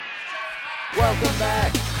Welcome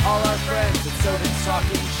back, all our friends. It's Soda's talking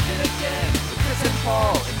shit again. With Chris and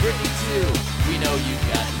Paul and Brittany too. We know you've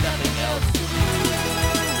got nothing else to do.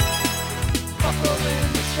 Buckle in,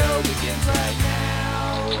 the show begins right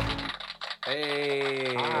now.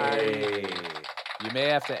 Hey. Hi. You may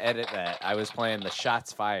have to edit that. I was playing the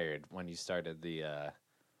shots fired when you started the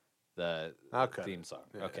Okay. theme song.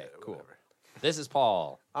 Yeah, Okay, cool. whatever. This is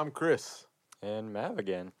Paul, I'm Chris. And Mav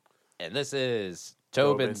again. and this is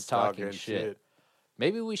Tobin's talking shit.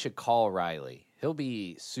 Maybe we should call Riley. He'll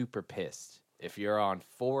be super pissed if you're on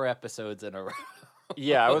 4 episodes in a row.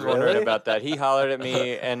 Yeah, I was wondering Really? about that. He hollered at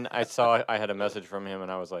me, and I saw I had a message from him, and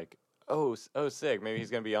I was like, oh, sick. Maybe he's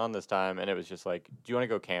going to be on this time. And it was just like, do you want to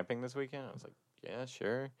go camping this weekend? I was like, yeah,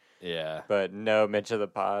 sure. Yeah. But no mention of the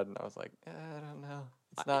pod. And I was like, I don't know.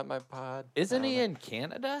 It's not my pod. Isn't I don't he know. in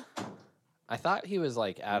Canada? I thought he was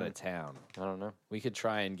like out of town. I don't know. We could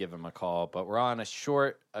try and give him a call, but we're on a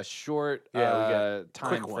short Yeah, we got time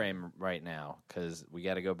quick one. frame right now because we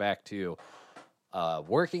got to go back to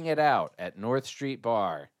Working It Out at North Street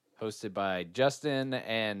Bar, hosted by Justin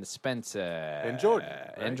and Spencer And Jordan,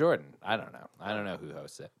 And right? Jordan. I don't know. I don't know who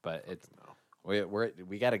hosts it, but it's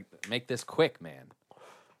we got to make this quick, man.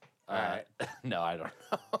 Alright. No, I don't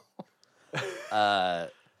know.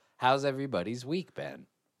 How's everybody's week been?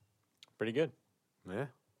 Pretty good. Yeah.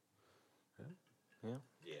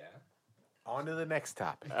 Yeah. On to the next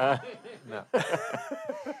topic. No.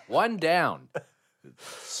 One down.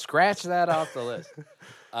 Scratch that off the list.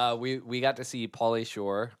 We got to see Pauly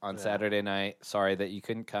Shore on Saturday night. Sorry that you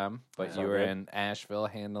couldn't come, but you were good. in Asheville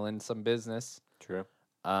handling some business. True.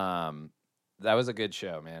 That was a good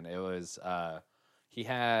show, man. It was he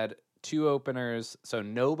had 2 openers, so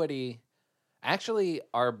nobody actually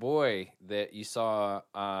our boy that you saw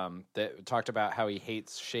that talked about how he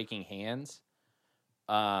hates shaking hands.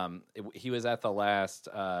 He was at the last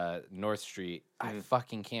North Street. I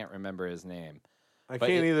fucking can't remember his name. I But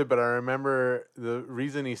can't it- either, but I remember the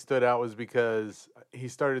reason he stood out was because he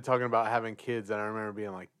started talking about having kids, and I remember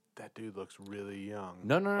being like, that dude looks really young.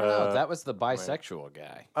 No. That was the bisexual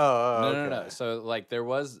guy. Oh, No. okay. So like there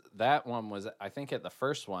was that one was I think at the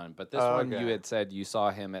first one, but this Oh, one you okay. had said you saw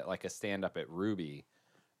him at like a stand up at Ruby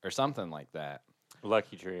or something like that.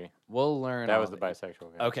 Lucky Tree. We'll learn. That all was the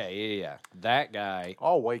bisexual guy. Okay, yeah. That guy.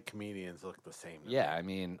 All white comedians look the same. to me. Yeah, I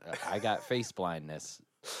mean, I got face blindness,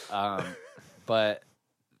 but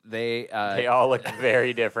they They all look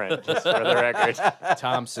very different, just for the record.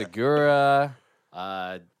 Tom Segura,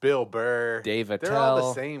 Bill Burr. Dave Attell. They're all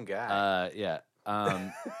the same guy. Yeah.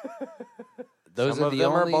 Those Some are of the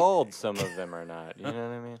them only. are bold, some of them are not. You know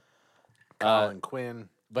what I mean? Colin Quinn.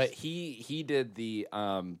 But he did the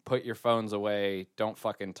put your phones away, don't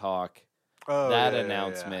fucking talk. Oh, That yeah, yeah,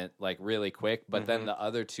 announcement like really quick. But then the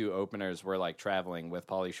other 2 openers were like traveling with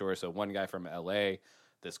Pauly Shore. So one guy from LA,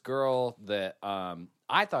 this girl that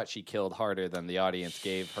I thought she killed harder than the audience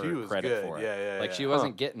gave her She was credit good. for. it. Yeah, Like yeah. she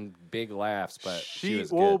wasn't getting big laughs, but she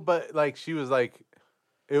was well, good. but like she was like,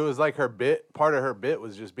 it was like her bit. Part of her bit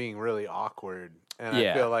was just being really awkward, and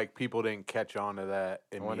Yeah. I feel like people didn't catch on to that.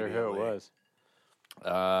 I wonder who it was.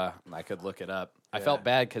 I could look it up. I felt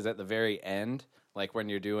bad because at the very end, like when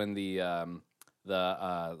you're doing the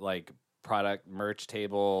like product merch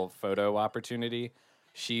table photo opportunity,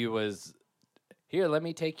 she was here. Let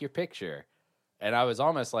me take your picture, and I was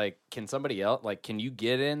almost like, can somebody else like, can you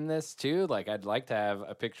get in this too? Like, I'd like to have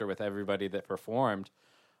a picture with everybody that performed,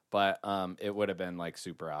 but it would have been like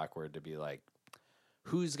super awkward to be like,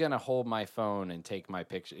 who's gonna hold my phone and take my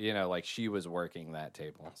picture? You know, like she was working that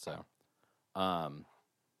table, so.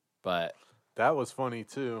 But That was funny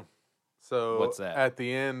too. So What's that? At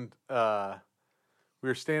the end, we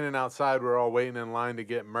were standing outside. We were all waiting in line to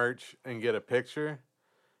get merch and get a picture,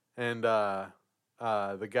 and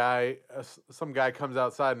the guy, some guy comes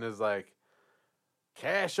outside and is like,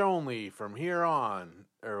 "Cash only from here on,"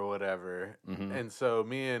 or whatever. Mhm. And so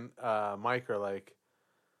me and Mike are like,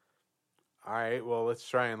 "All right, well, let's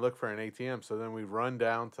try and look for an ATM." So then we run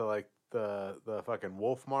down to like the fucking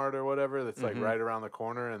Wolf Mart or whatever that's like right around the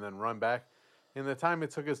corner, and then run back. In the time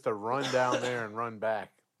it took us to run down there and run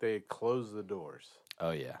back, they had closed the doors.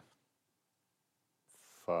 oh yeah,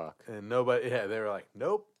 Fuck. And nobody, they were like,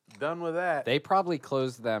 nope, done with that. they probably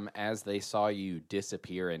closed them as they saw you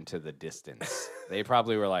disappear into the distance. They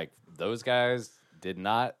probably were like, those guys did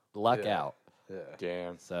not luck Yeah. out. Yeah,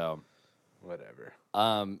 Damn. So, whatever.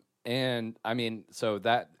 and I mean, so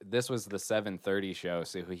this was the 7:30 show.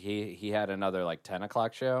 So he had another like 10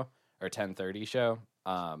 o'clock show or 10:30 show.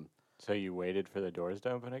 So you waited for the doors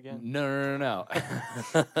to open again? No.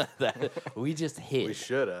 We just hid. We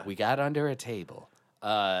shoulda. We got under a table.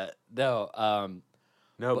 No.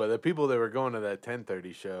 No, but the people that were going to that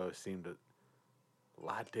 10:30 show seemed a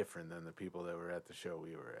lot different than the people that were at the show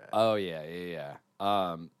we were at. Oh yeah.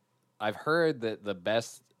 I've heard that the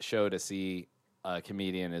best show to see a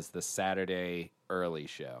comedian is the Saturday early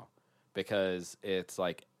show because it's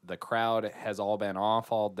like the crowd has all been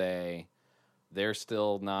off all day. They're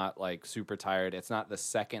still not like super tired. It's not the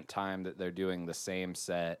second time that they're doing the same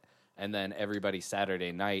set. And then everybody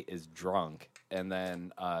Saturday night is drunk. And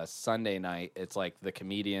then Sunday night, it's like the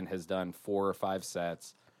comedian has done 4 or 5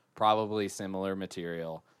 sets, probably similar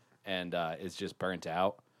material, and is just burnt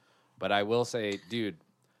out. But I will say, dude,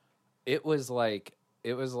 it was like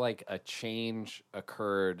a change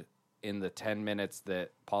occurred in the 10 minutes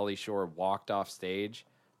that Pauly Shore walked off stage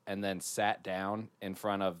and then sat down in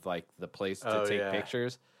front of like the place to take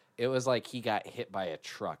pictures. It was like he got hit by a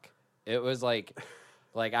truck. It was like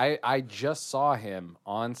I just saw him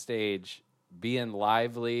on stage being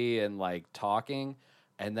lively and like talking,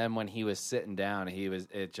 and then when he was sitting down,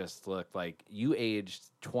 it just looked like you aged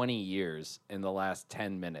 20 years in the last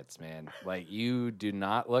 10 minutes, man. Like you do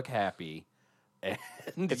not look happy. And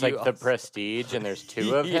it's like The Prestige, and there's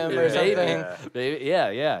 2 of him or something.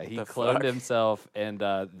 Yeah. He cloned fuck? himself, and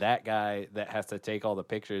that guy that has to take all the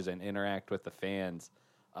pictures and interact with the fans,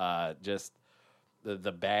 just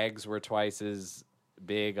the bags were twice as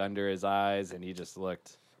big under his eyes, and he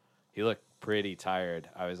looked pretty tired.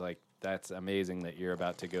 I was like, that's amazing that you're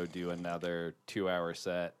about to go do another 2-hour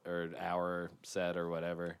set or hour set or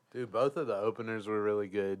whatever. Dude, both of the openers were really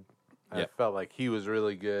good. I Yep. felt like he was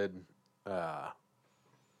really good. It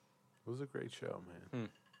was a great show, man.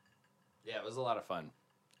 Yeah, it was a lot of fun.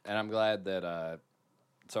 And I'm glad that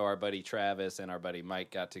so our buddy Travis and our buddy Mike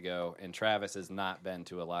got to go, and Travis has not been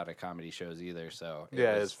to a lot of comedy shows either, so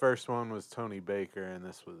His first one was Tony Baker, and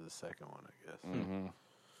this was his second one, I guess. Mm-hmm.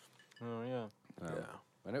 Oh yeah.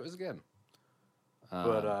 And it was good.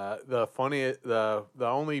 But the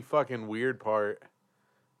only fucking weird part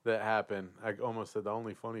that happened, I almost said the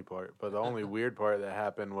only funny part, but the only weird part that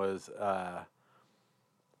happened was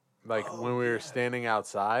when we were standing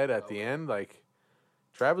outside at the end, like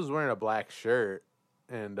Travis was wearing a black shirt,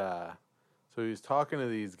 and so he was talking to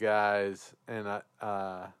these guys, and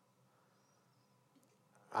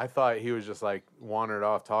I thought he was just like wandered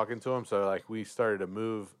off talking to him, so like we started to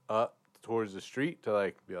move up towards the street to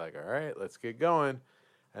like be like, all right, let's get going.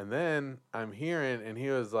 And then I'm hearing, and he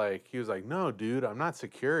was like, no, dude, I'm not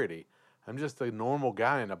security. I'm just a normal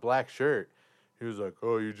guy in a black shirt. He was like,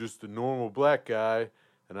 oh, you're just a normal black guy.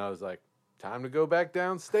 And I was like, time to go back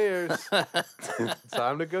downstairs.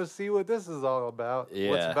 Time to go see what this is all about.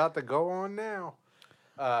 Yeah. What's about to go on now?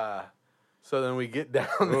 So then we get down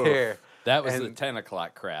there. That was and- the 10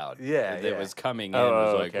 o'clock crowd. Yeah, that yeah. was coming in. Oh, It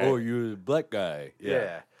was like, okay. oh, you're a black guy.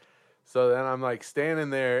 Yeah. So then I'm like standing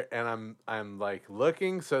there, and I'm like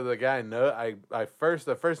looking, so the guy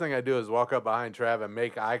the first thing I do is walk up behind Trav and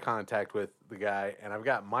make eye contact with the guy, and I've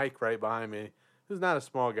got Mike right behind me, who's not a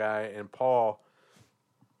small guy, and Paul,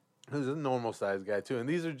 who's a normal sized guy too. And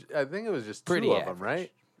these are, I think it was just Pretty 2 of them, average.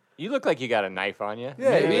 right? You look like you got a knife on you.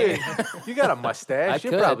 Yeah, Maybe. you got a mustache. I You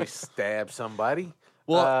could. probably stab somebody.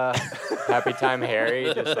 Well, Happy Time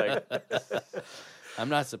Harry, just like I'm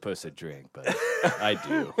not supposed to drink, but I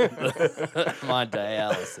do. I'm on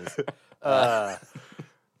dialysis.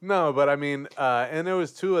 No, but I mean, and there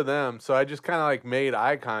was 2 of them, so I just kind of like made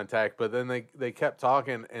eye contact, but then they kept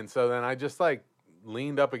talking, and so then I just like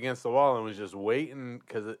leaned up against the wall and was just waiting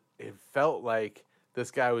because it felt like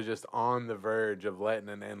this guy was just on the verge of letting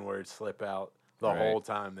an N-word slip out the Right. whole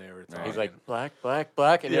time they were talking. he's like black,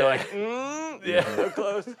 and you're Yeah. like, yeah, so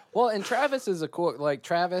close. Well, and Travis is a cool, like,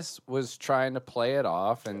 Travis was trying to play it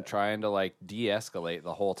off and trying to, like, de-escalate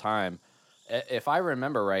the whole time. If I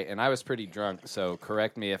remember right, and I was pretty drunk, so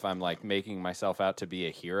correct me if I'm, like, making myself out to be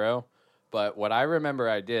a hero, but what I remember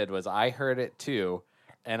I did was I heard it too,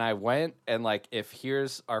 and I went and, like, if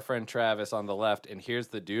here's our friend Travis on the left and here's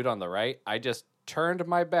the dude on the right, I just turned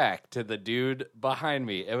my back to the dude behind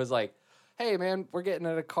me. It was like, hey, man, we're getting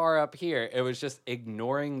in a car up here. It was just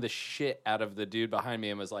ignoring the shit out of the dude behind me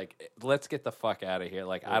and was like, let's get the fuck out of here.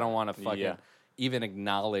 Like, I don't want to fucking even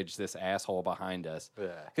acknowledge this asshole behind us. Yeah.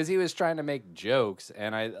 Because he was trying to make jokes.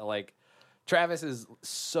 And I, like, Travis is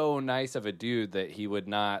so nice of a dude that he would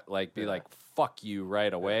not, like, be like, fuck you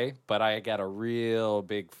right away. But I got a real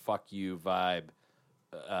big fuck you vibe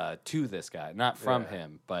to this guy. Not from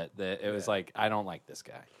him, but it was like, I don't like this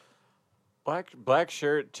guy. Black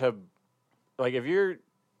shirt to, like, if your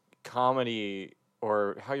comedy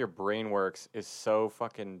or how your brain works is so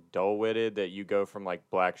fucking dull-witted that you go from, like,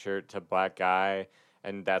 black shirt to black guy,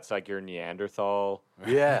 and that's like your Neanderthal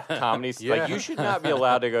Yeah. comedy. Yeah. Like you should not be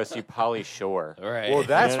allowed to go see Pauly Shore. Right. Well,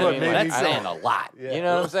 that's You know what what I made mean? me that's I saying don't- a lot. Yeah. You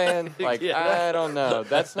know what I'm saying? Like Yeah. I don't know.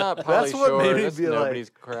 That's not Pauly That's what Shore. made me That's be like- nobody's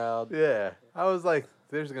crowd. Yeah. I was like,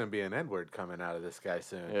 there's going to be an N-word coming out of this guy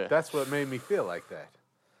soon. Yeah. That's what made me feel like that.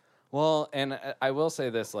 Well, and I will say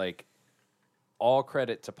this, like, all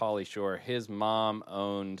credit to Pauly Shore. His mom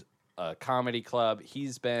owned a comedy club.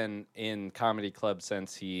 He's been in comedy clubs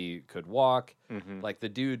since he could walk. Like, the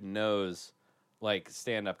dude knows, like,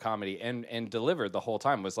 stand-up comedy and delivered the whole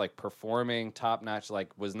time. Was, like, performing top-notch,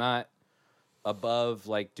 like, was not above,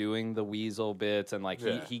 like, doing the weasel bits. And, like,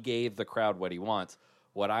 Yeah. he gave the crowd what he wants.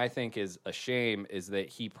 What I think is a shame is that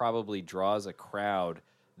he probably draws a crowd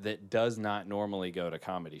that does not normally go to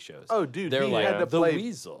comedy shows. Oh, dude, they're he like had to the play-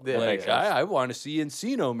 Weasel. Yeah, like yeah. I want to see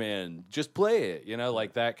Encino Man. Just play it, you know,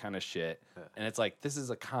 like that kind of shit. And it's like this is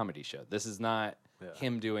a comedy show. This is not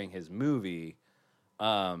him doing his movie.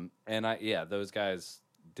 And those guys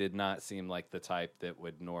did not seem like the type that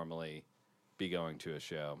would normally be going to a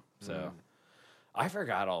show. So I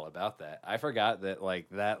forgot all about that. I forgot that like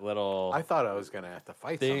that little I thought I was going to have to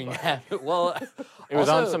fight thing somebody. happened. Well, It was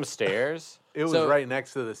on also, some stairs. It was So, right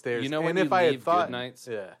next to the stairs. You know and when if you I had leave thought, good nights?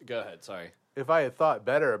 Yeah. Go ahead. Sorry. If I had thought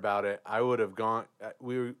better about it, I would have gone.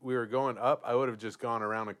 We were going up. I would have just gone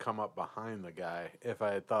around and come up behind the guy if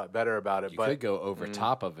I had thought better about it. You but could go over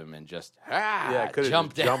top of him and just I could have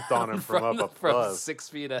jumped just jumped on him from up above. 6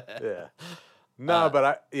 feet ahead. Yeah. No,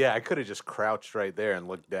 but I could have just crouched right there and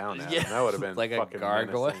looked down at him. That would have been Like a fucking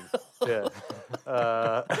gargoyle. menacing.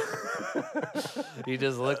 Yeah. He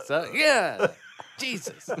just looks up. Yeah,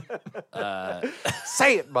 Jesus.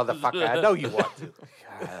 Say it, motherfucker. I know you want to.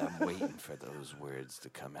 I'm waiting for those words to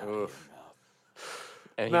come out of your mouth.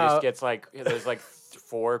 And he No. just gets like, there's like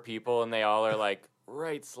 4 people, and they all are like,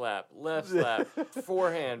 right slap, left slap,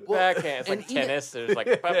 forehand, backhand. It's like and even- tennis. There's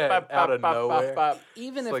like, bop, Yeah, bop, out bop, of bop, nowhere. bop, bop.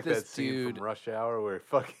 Even It's if like that this scene dude, from Rush Hour where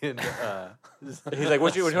fucking He's like,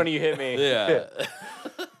 which one do you hit me? yeah,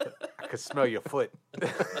 I could smell your foot.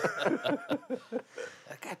 I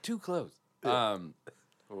got too close.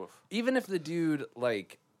 Oof. Even if the dude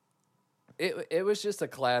like, it was just a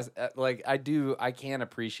class. Like I can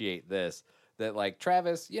appreciate this that like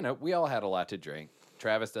Travis, you know, we all had a lot to drink.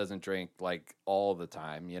 Travis doesn't drink like all the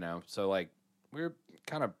time, you know, so like we were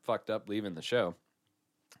kind of fucked up leaving the show,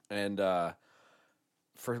 and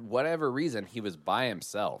for whatever reason he was by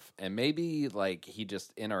himself, and maybe like he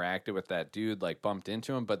just interacted with that dude, like bumped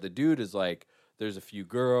into him, but the dude is like there's a few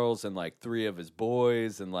girls and like 3 of his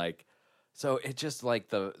boys, and like so it just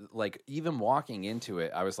like even walking into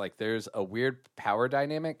it, I was like there's a weird power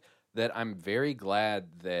dynamic that I'm very glad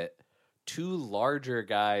that 2 larger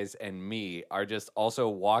guys and me are just also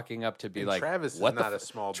walking up to be And like Travis is what the not a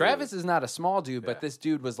small Travis dude. is not a small dude, but Yeah. this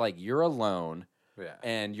dude was like, you're alone Yeah.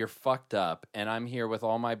 and you're fucked up, and I'm here with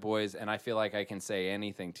all my boys, and I feel like I can say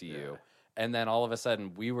anything to you. And then all of a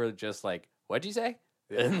sudden, we were just like, "What'd you say?"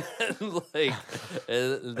 Yeah. And then, like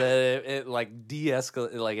it like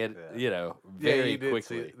de-escalate, like it, Yeah. you know, Yeah, very you did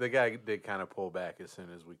quickly. see, the guy did kind of pull back as soon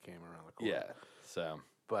as we came around the corner. Yeah. So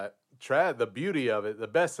But the beauty of it, the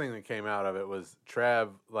best thing that came out of it was Trav,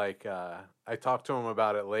 like, I talked to him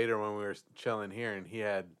about it later when we were chilling here, and he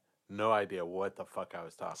had no idea what the fuck I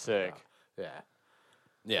was talking Sick. about. Yeah.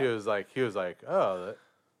 yeah, He was like, oh,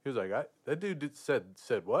 that dude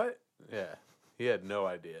said what? Yeah. He had no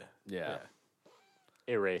idea. yeah.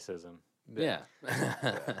 Racism. Yeah.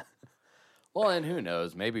 Well, and who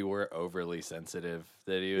knows? Maybe we're overly sensitive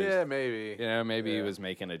that he was. Yeah, maybe. You know, maybe he Yeah. was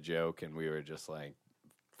making a joke, and we were just like,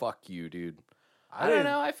 "Fuck you, dude." I I don't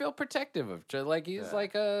didn't- know. I feel protective of like he's Yeah.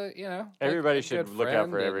 like a you know. like Everybody a should good look out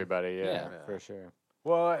friend for and- everybody. Yeah, Yeah. for sure.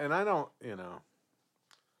 Well, and I don't,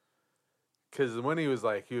 because when he was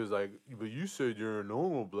like, but you said you're a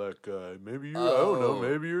normal black guy. Maybe you're, I don't know, Oh.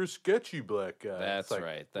 maybe you're a sketchy black guy. That's It's like,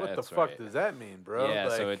 right, What the that's fuck right. does that mean, bro? Yeah,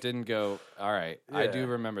 so Like, it didn't go. All right, I do Yeah.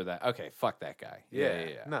 remember that. Okay, fuck that guy.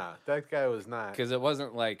 Yeah. Nah, that guy was not. Because it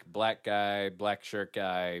wasn't like black guy, black shirt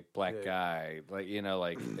guy, black Yeah. guy. Like you know,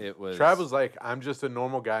 like it was. Trav was like, I'm just a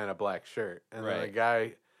normal guy in a black shirt, and then the Right.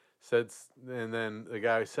 guy said, and then the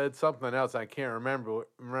guy said something else. I can't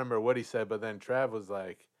remember what he said, but then Trav was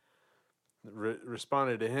like,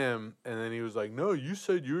 responded to him, and then he was like, no, you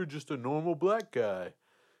said you were just a normal black guy.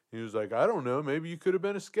 He was like, I don't know, maybe you could have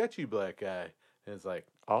been a sketchy black guy. And it's like,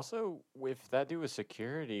 Also, if that dude was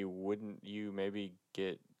security, wouldn't you maybe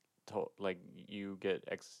get told, like you get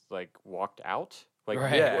walked out? Like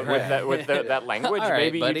Right, Yeah, with right. that language, All right,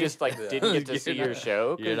 maybe buddy. you just like didn't get to see You're your not- show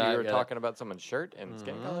you're because not you were gonna- talking about someone's shirt and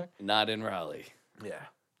skin color. not in Raleigh. yeah.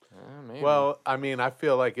 Maybe. Well, I mean, I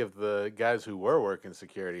feel like if the guys who were working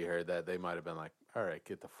security heard that, they might have been like, all right,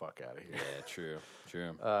 get the fuck out of here. Yeah, true.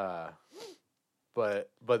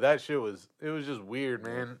 But that shit was just weird,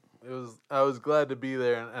 man. I was glad to be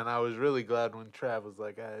there, and I was really glad when Trav was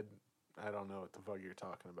like, I don't know what the fuck you're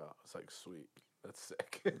talking about. It's like, sweet, that's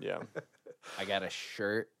sick. Yeah. I got a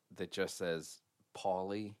shirt that just says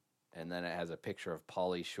Pauly, and then it has a picture of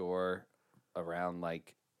Pauly Shore around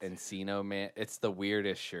like Encino Man. It's the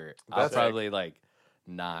weirdest shirt. I'll That's probably like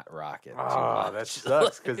not rock it. too Ah, much. that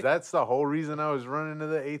sucks because that's the whole reason I was running to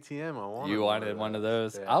the ATM. You wanted one of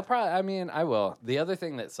those? Yeah. I'll probably. I mean, I will. The other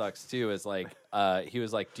thing that sucks too is like, he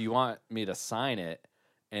was like, "Do you want me to sign it?"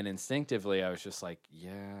 And instinctively, I was just like,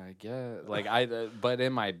 "Yeah, I guess." Like but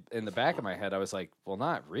in the back of my head, I was like, "Well,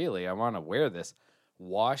 not really. I want to wear this."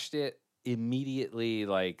 Washed it immediately.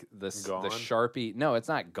 Like the Sharpie. No, it's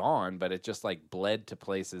not gone, but it just like bled to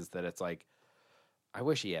places that it's like, I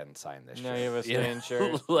wish he hadn't signed this. Now shirt. you have a stain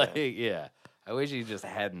shirt. Like, yeah. I wish he just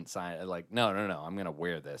hadn't signed it. Like, no. I'm gonna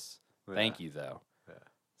wear this. Yeah. Thank you, though. Yeah.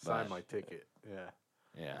 Sign But- my ticket. Yeah.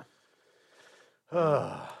 Yeah.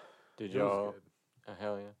 Did It was y'all? good. Oh,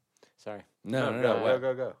 hell yeah. Sorry. No.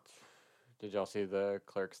 Go. Did y'all see the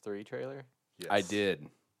Clerks 3 trailer? Yes. I did.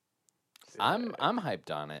 Yeah. I'm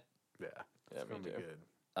hyped on it. Yeah. Yeah, It's me gonna be too.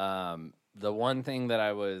 good. The one thing that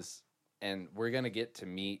I was, and we're gonna get to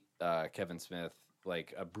meet Kevin Smith,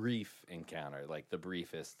 like a brief encounter, like the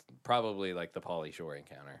briefest, probably like the Pauly Shore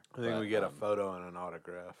encounter. I think But, we get a photo and an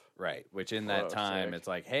autograph. right. Which in that Oh, time, sick. it's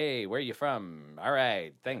like, hey, where you from? All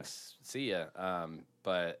right, thanks, see ya.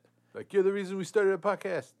 But Like, you're the reason we started a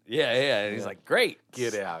podcast. yeah, and he's Yeah. like, great,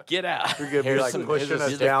 Get out. get out. We're gonna be Here's like some- pushing here's a us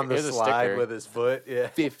sticker- down the here's a slide sticker. with his foot. Yeah.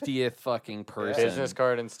 50th fucking person. Business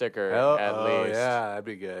card and sticker Oh, at least. yeah, that'd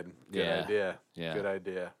be good. Good Yeah. idea. Yeah. Good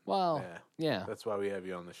idea. Well, Yeah. yeah. That's why we have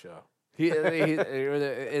you on the show.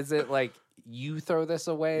 Is it like you throw this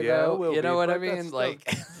away Yeah, it though? will You know be, what I but that's mean? still- Like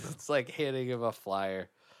it's like hitting him a flyer.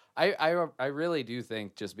 I really do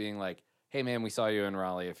think just being like, hey man, we saw you in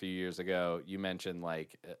Raleigh a few years ago. You mentioned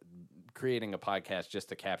like creating a podcast just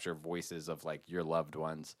to capture voices of like your loved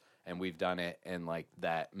ones, and we've done it, and like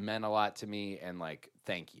that meant a lot to me, and like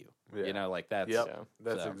thank you. Yeah. You know, like that's Yep. Yeah.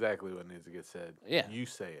 That's So. exactly what needs to get said. Yeah. You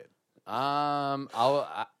say it.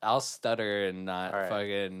 I'll stutter and not All right.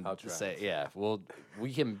 fucking I'll try. say yeah.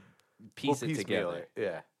 We can piece We'll it piecemeal together.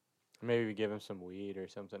 Yeah. Maybe we give him some weed or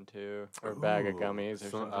something too, or a bag of Ooh, gummies or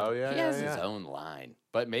something. Oh, yeah. He yeah, has his yeah. own line,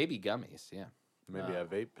 but maybe gummies. Yeah. Maybe a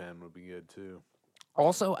vape pen would be good too.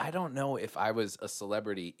 Also, I don't know if I was a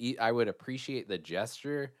celebrity, I would appreciate the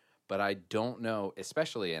gesture, but I don't know,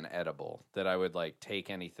 especially an edible, that I would like take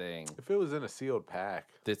anything If it was in a sealed pack.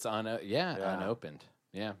 that's Yeah. unopened.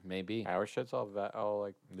 Yeah, maybe. Our shit's all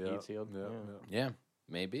like Yeah, heat sealed. yeah, Yeah. yeah. Yeah,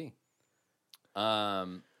 maybe.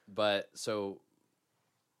 But so,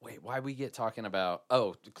 wait, why we get talking about?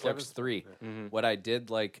 Oh, Clerks Kevin's- 3. Mm-hmm. What I did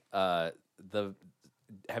like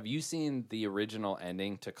have you seen the original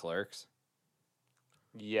ending to Clerks?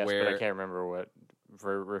 Yes, but Where- I can't remember what.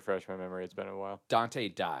 Refresh my memory. It's been a while. Dante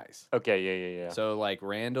dies. Okay, yeah. So like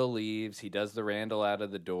Randall leaves, he does the Randall out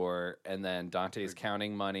of the door, and then Dante's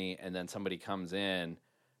counting money, and then somebody comes in,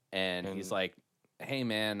 and he's And- like, "Hey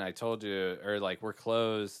man, I told you," or like, "We're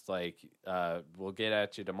closed. Like, we'll get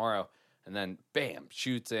at you tomorrow." And then bam,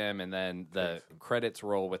 shoots him, and then the credits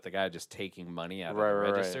roll with the guy just taking money out of the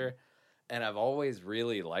Right. register. And I've always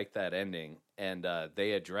really liked that ending, and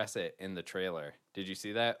they address it in the trailer. Did you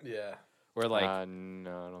see that? Yeah. Where like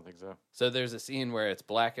No, I don't think so. so there's a scene where it's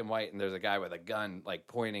black and white, and there's a guy with a gun like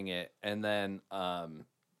pointing it, and then Oh, and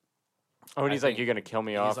I he's like, think "You're gonna kill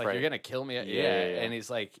me he's off, like, right?" "You're gonna kill me." Yeah, Yeah. and he's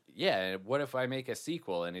like, "Yeah, what if I make a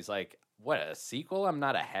sequel?" And he's like, "What, a sequel? I'm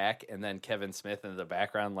not a hack." And then Kevin Smith in the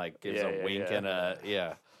background like gives a wink and a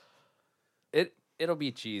yeah. It'll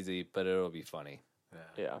be cheesy, but it'll be funny.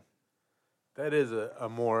 Yeah. That is a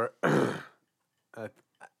more.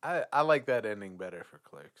 I like that ending better for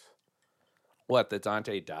Clerks. What, that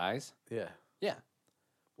Dante dies? Yeah. Yeah.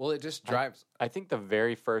 Well, it just drives. I think the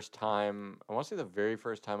very first time, I want to say the very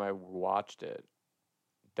first time I watched it,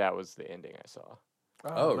 that was the ending I saw.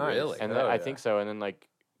 Oh, really? And then, I think so. And then like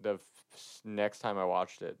the next time I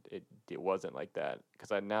watched it, it wasn't like that.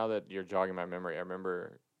 Because now that you're jogging my memory, I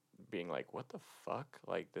remember being like, "What the fuck?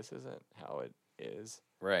 Like this isn't how it is."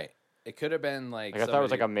 Right. It could have been like Like I thought it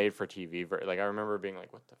was like a somebody- made-for-TV. Like I remember being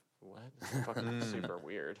like, "What? This is fucking Mm. super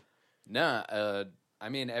weird." Nah, I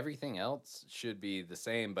mean everything else should be the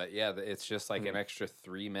same, but yeah, it's just like Hmm. an extra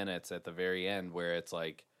 3 minutes at the very end where it's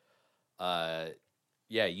like,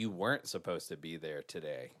 yeah, you weren't supposed to be there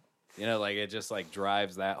today. You know, like it just like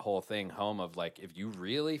drives that whole thing home of like, if you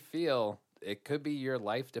really feel it could be your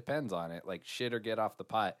life depends on it, like shit or get off the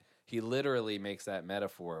pot. He literally makes that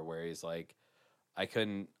metaphor where he's like, I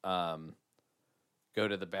couldn't go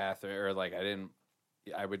to the bathroom, or like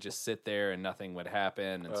I would just sit there and nothing would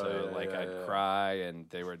happen, and I'd cry, and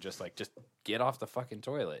they were just like, just get off the fucking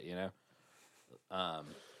toilet, you know.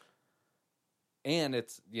 And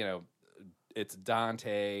it's, you know, it's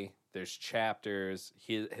Dante. There's chapters.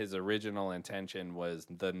 His original intention was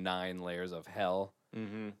the 9 layers of hell,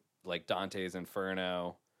 like Dante's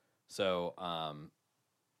Inferno. So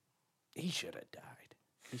he should have died.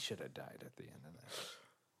 He should have died at the end of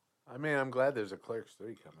that. I mean, I'm glad there's a Clerks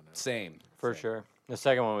 3 coming out. Same. Sure. The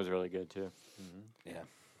second one was really good too. Yeah.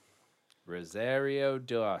 Rosario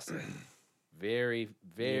Dawson. Very,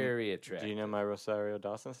 very attractive. Do you know my Rosario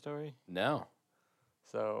Dawson story? No.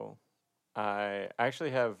 So, I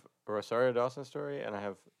actually have a Rosario Dawson story, and I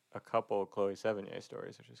have a couple Chloe Sevigny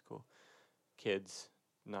stories, which is cool. Kids,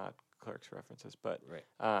 not Clerks references, but right.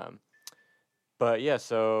 But yeah.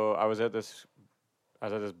 So I was at this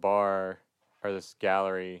bar or this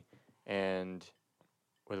gallery, and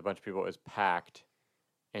with a bunch of people, it was packed,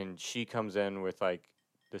 and she comes in with like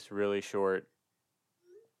this really short,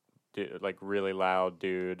 like really loud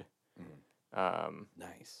dude.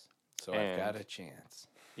 Nice. So I've got a chance.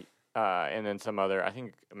 And then some other, I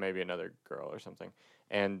think maybe another girl or something.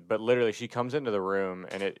 But literally, she comes into the room,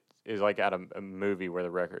 and it is like at a movie where the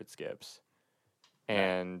record skips,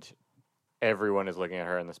 and everyone is looking at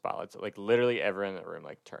her in the spotlight. So like literally everyone in the room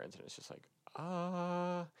like turns, and it's just like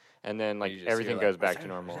and then like everything goes back to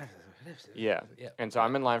normal. Yeah. And so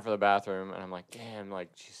I'm in line for the bathroom, and I'm like, damn, like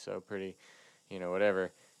she's so pretty, you know,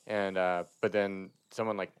 whatever. And but then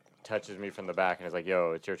someone like touches me from the back and is like,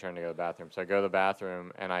 yo, it's your turn to go to the bathroom. So I go to the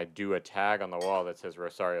bathroom, and I do a tag on the wall that says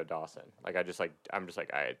Rosario Dawson. Like I'm just like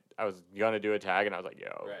I was gonna do a tag, and I was like,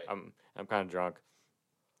 yo, I'm kind of drunk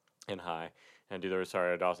and high, and I do the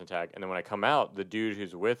Rosario Dawson tag. And then when I come out, the dude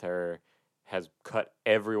who's with her has cut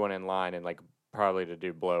everyone in line, and like probably to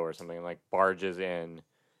do blow or something, and like barges in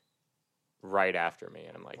right after me.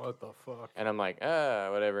 And I'm like, what the fuck? And I'm like,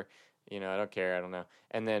 whatever. You know, I don't care. I don't know.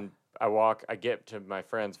 And then I get to my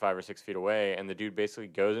friends 5 or 6 feet away, and the dude basically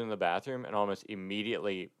goes into the bathroom and almost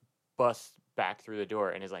immediately busts back through the door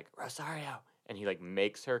and is like, Rosario. And he like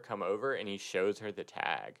makes her come over, and he shows her the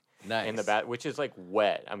tag. Nice. In the bath, which is like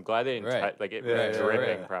wet. I'm glad they didn't touch, like it was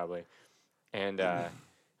dripping probably. And it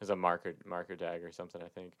was a marker tag or something, I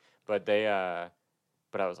think. But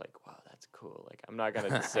but I was like, wow, that's cool. Like, I'm not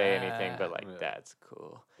gonna say anything, but like, that's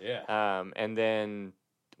cool. Yeah. And then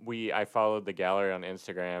I followed the gallery on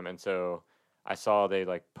Instagram, and so I saw they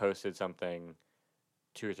like posted something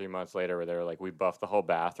 2 or 3 months later where they were like, we buffed the whole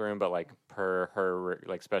bathroom, but like per her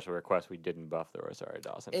like special request, we didn't buff the Rosario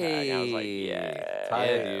Dawson tag. And I was like, yeah,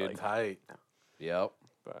 tight, dude, like, tight. Yep.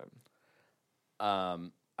 But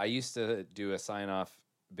I used to do a sign off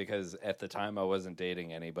because at the time I wasn't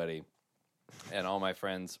dating anybody, and all my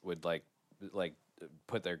friends would like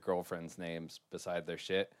put their girlfriends' names beside their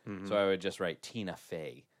shit. So I would just write Tina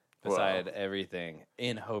Fey beside everything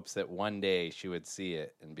in hopes that one day she would see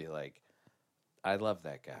it and be like, I love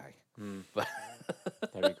that guy. But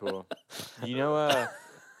that'd be cool. You know,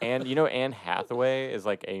 Anne Hathaway is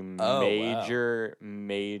like a major,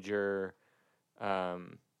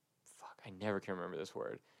 fuck, I never can remember this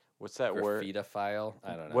word. What's that word? Graffitophile?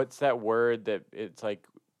 I don't know. What's that word that it's like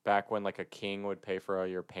back when like a king would pay for all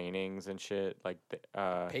your paintings and shit? Like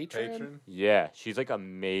Patron? Yeah, she's like a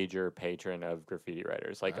major patron of graffiti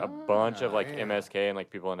writers. Like a bunch of like MSK and like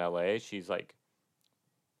people in LA. She's like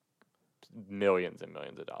millions and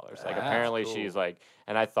millions of dollars. Like apparently she's like,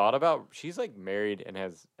 and I thought about, she's like married and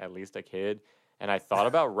has at least a kid, and I thought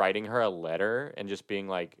about writing her a letter and just being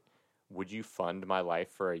like, would you fund my life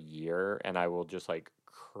for a year and I will just like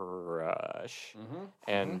crush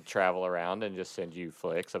and travel around and just send you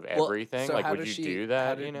flicks of everything? So like, would you do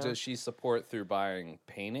that? You know, does she support through buying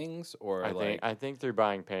paintings or I think through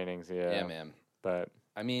buying paintings. Yeah, man. But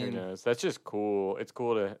I mean, who knows? That's just cool. It's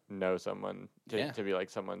cool to know someone, to be like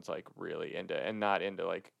someone's like really into, and not into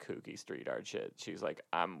like kooky street art shit. She's like,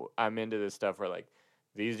 I'm into this stuff where like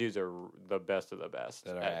these dudes are the best of the best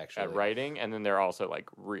at writing, and then they're also like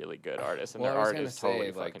really good artists, and their art is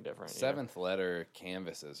totally fucking different. Seventh letter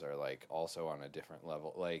canvases are like also on a different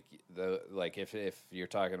level. Like if you're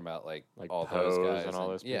talking about like all Pose those guys and all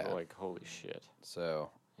those people, like holy shit. So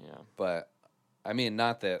yeah, but I mean,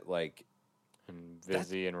 not that like. And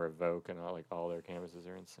Vizzy and Revoke and all their canvases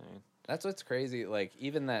are insane. That's what's crazy. Like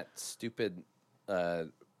even that stupid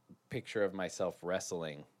picture of myself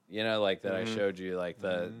wrestling, you know, like that I showed you, like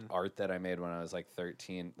the art that I made when I was like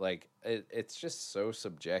 13. Like it's just so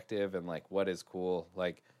subjective, and like what is cool.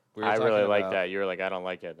 Like I really like that. You were like, I don't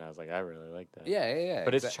like it, and I was like, I really like that. Yeah.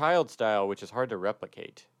 But it's child style, which is hard to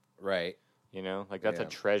replicate. Right. You know, like that's Yeah. a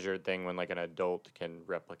treasured thing when like an adult can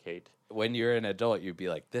replicate. When you're an adult, you'd be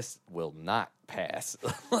like, this will not pass.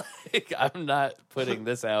 Like, I'm not putting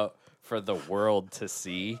this out for the world to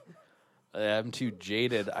see. I'm too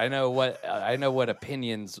jaded. I know what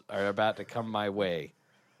opinions are about to come my way.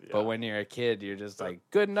 But when you're a kid, you're just like,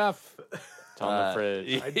 good enough. It's on the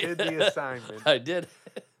fridge. I did the assignment. I did.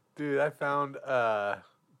 Dude, I found,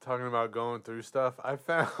 talking about going through stuff, I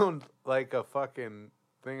found like a fucking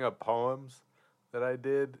thing of poems that I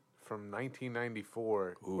did from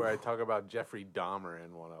 1994 where I talk about Jeffrey Dahmer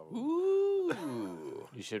in one of them. Ooh.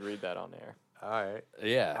 You should read that on air. All right.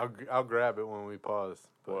 Yeah. I'll grab it when we pause.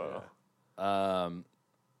 But, Whoa.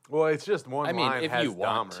 Well, it's just one I mean, line if has you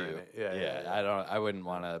want Dahmer to. in it. Yeah. I wouldn't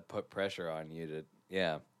want to put pressure on you to.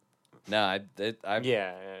 Yeah. No, I've You I've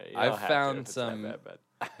don't have to found if it's that some bad, but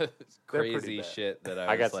pretty crazy bad. shit that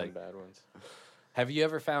I I got was some like. bad ones. Have you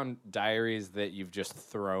ever found diaries that you've just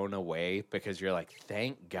thrown away because you're like,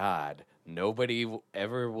 thank God nobody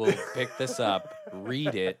ever will pick this up,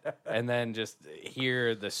 read it, and then just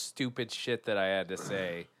hear the stupid shit that I had to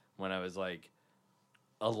say when I was like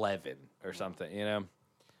 11 or something, you know?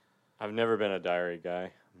 I've never been a diary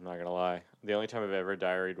guy. I'm not gonna lie. The only time I've ever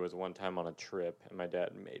diaried was one time on a trip, and my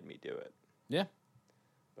dad made me do it. Yeah.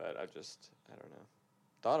 But I don't know.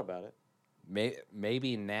 Thought about it.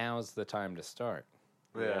 Maybe now's the time to start.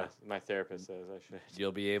 Yeah. My therapist says I should.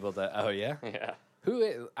 You'll be able to. Oh yeah. Yeah.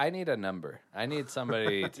 I need a number. I need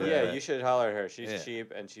somebody to. Yeah, you should holler at her. She's Yeah.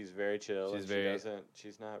 cheap and she's very chill. She's and very-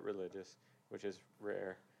 She's not religious, which is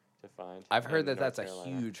rare to find. I've heard in that North that's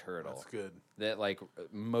Carolina. a huge hurdle. That's good. That like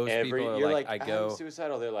most Every people are you're like, like, I go. I'm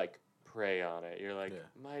suicidal. They're like, pray on it. You're like, Yeah.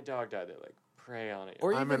 my dog died. They're like, pray on it.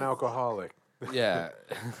 Or I'm an alcoholic. Yeah.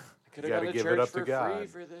 I could you have gotta gone to give it church up to for God. free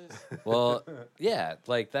for this. Well, yeah,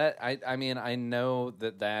 like that. I mean, I know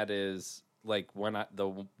that is like when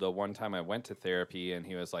the one time I went to therapy and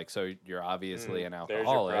he was like, "So you're obviously an There's your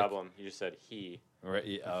alcoholic." problem. You just said he.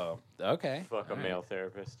 Right, oh, okay. Fuck a All right. male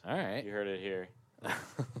therapist. All right. You heard it here.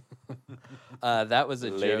 That was a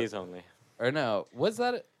Ladies joke. only. Or no, was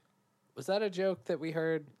that a joke that we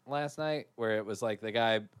heard last night where it was like the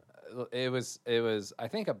guy? It was I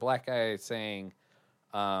think a black guy saying,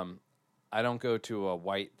 I don't go to a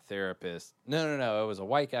white therapist. No. It was a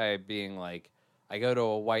white guy being like, I go to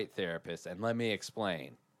a white therapist, and let me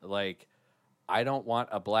explain. Like, I don't want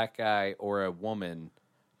a black guy or a woman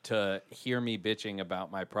to hear me bitching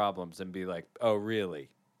about my problems and be like, oh, really?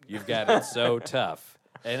 You've got it so tough.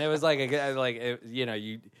 And it was like,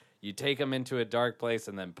 you take them into a dark place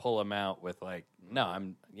and then pull them out with like,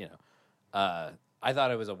 no, I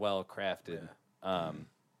thought it was a well-crafted,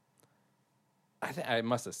 I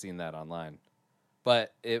must have seen that online,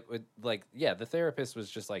 but it would the therapist was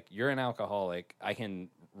just like, you're an alcoholic. I can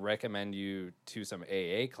recommend you to some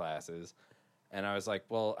AA classes. And I was like,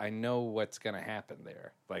 well, I know what's going to happen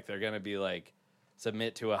there. Like, they're going to be like,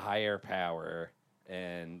 submit to a higher power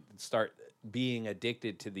and start being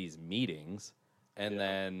addicted to these meetings. And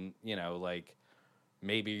then,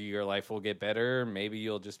 maybe your life will get better. Maybe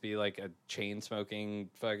you'll just be like a chain smoking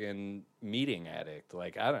fucking meeting addict.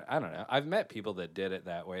 Like, I don't know. I've met people that did it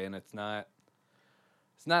that way, and it's not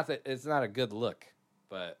a good look,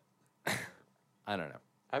 but I don't know.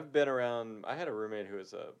 I've been around. I had a roommate who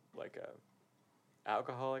was a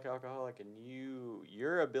alcoholic, and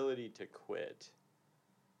your ability to quit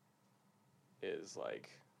is like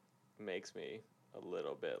makes me a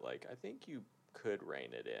little bit like, I think you could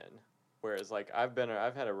rein it in. Whereas like I've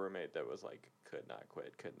had a roommate that was like could not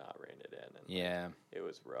quit, could not rein it in, and Yeah. it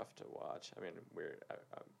was rough to watch. I mean,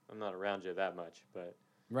 I'm not around you that much, but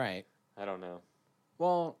Right. I don't know.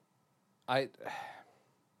 Well, I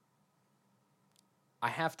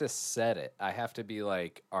have to set it. I have to be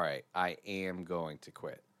like, all right, I am going to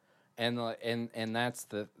quit. And that's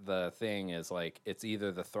the thing is like, it's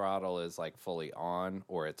either the throttle is like fully on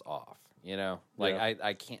or it's off, you know? Like Yeah.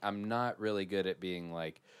 I can't, I'm not really good at being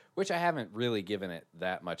like, which I haven't really given it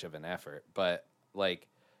that much of an effort, but like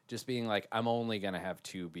just being like, I'm only going to have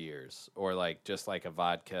 2 beers or like just like a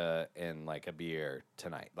vodka and like a beer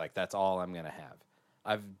tonight. Like that's all I'm going to have.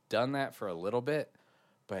 I've done that for a little bit,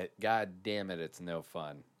 but god damn it, it's no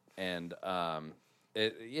fun. And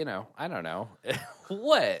it, I don't know.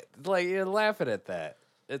 What? Like, you're laughing at that.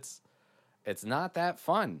 It's not that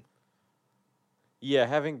fun. Yeah,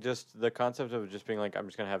 having just the concept of just being like, I'm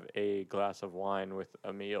just going to have a glass of wine with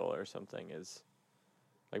a meal or something is,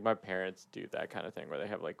 like, my parents do that kind of thing where they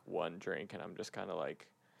have, like, one drink, and I'm just kind of like...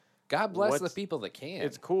 God bless the What's- people that can.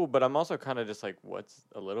 It's cool, but I'm also kind of just like, what's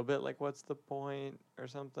the point or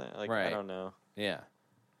something? Like, I Right. don't know. Yeah.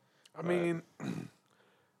 I mean,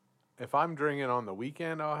 if I'm drinking on the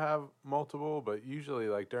weekend, I'll have multiple. But usually,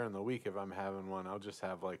 like during the week, if I'm having one, I'll just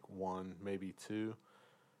have like one, maybe two.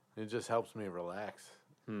 It just helps me relax,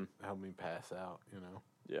 help me pass out.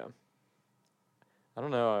 Yeah. I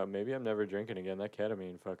don't know. Maybe I'm never drinking again. That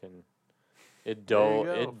ketamine fucking it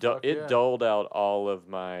dulled out all of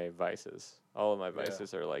my vices. All of my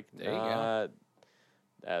vices are like There you go. not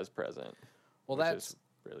as present. Well, which that's is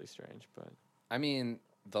really strange, but I mean,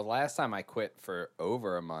 the last time I quit for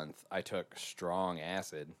over a month, I took strong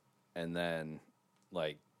acid, and then,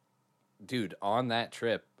 like, dude, on that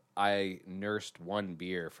trip, I nursed one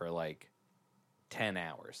beer for like 10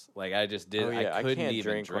 hours. Like, I just did. I couldn't can't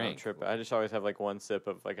even drink when I'm tripping. I just always have like one sip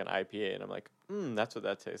of like an IPA, and I'm like, that's what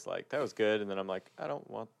that tastes like. That was good, and then I'm like, I don't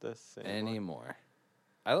want this anymore.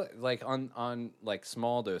 I like on like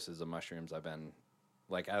small doses of mushrooms. I've been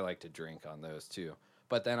like, I like to drink on those too.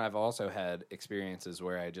 But then I've also had experiences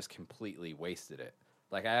where I just completely wasted it.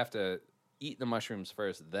 Like, I have to eat the mushrooms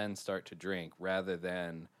first, then start to drink, rather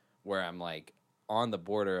than where I'm like on the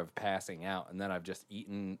border of passing out, and then I've just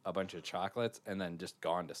eaten a bunch of chocolates and then just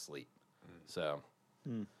gone to sleep. So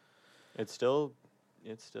It still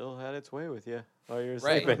had its way with you while you were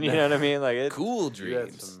Right. sleeping. You know what I mean? Like it. cool You had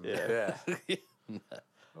dreams. some- Yeah.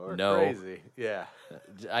 Or No. crazy. Yeah.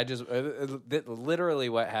 I just literally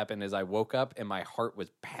what happened is I woke up and my heart was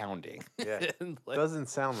pounding. Yeah. And, like, Doesn't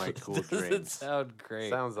sound like cool doesn't dreams. sound great.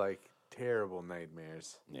 Sounds like terrible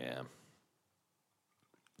nightmares. Yeah.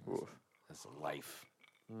 Oof. That's life.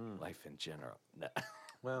 Life in general. No.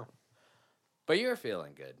 Well, But you're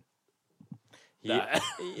feeling good. Yeah.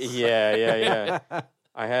 Yeah.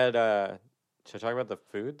 I had. Should I talk about the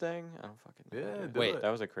food thing? I don't fucking know. Yeah, dude. do Wait. it.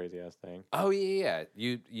 That was a crazy ass thing. Oh yeah.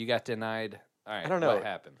 You got denied. All right. I don't know. What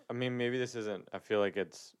happened? I mean, maybe this isn't. I feel like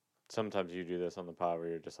it's. Sometimes you do this on the pod where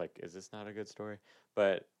you're just like, is this not a good story?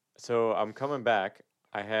 But so I'm coming back.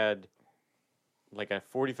 I had like a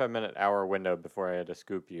 45-minute hour window before I had to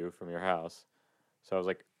scoop you from your house. So I was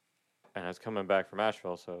like, and I was coming back from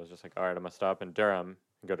Asheville. So I was just like, all right, I'm going to stop in Durham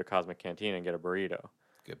and go to Cosmic Canteen and get a burrito.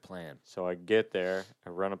 Good plan. So I get there, I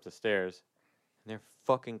run up the stairs, and they're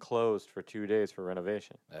fucking closed for 2 days for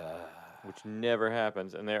renovation, which never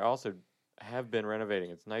happens. And they also have been renovating.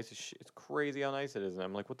 It's nice as shit. It's crazy how nice it is. And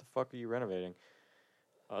I'm like, what the fuck are you renovating?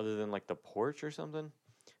 Other than like the porch or something.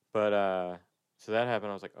 But so that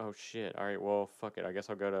happened. I was like, oh shit. All right, well, fuck it. I guess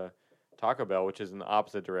I'll go to Taco Bell, which is in the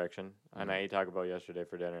opposite direction. And I ate Taco Bell yesterday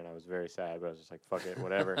for dinner, and I was very sad, but I was just like, fuck it,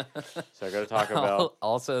 whatever. So I go to Taco Bell.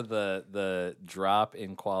 Also, the drop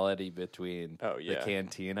in quality between Oh, yeah. the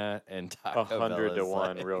Cantina and Taco Bell 100 to is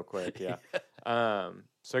 1 like- real quick, yeah.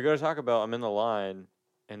 So I go to Taco Bell, I'm in the line,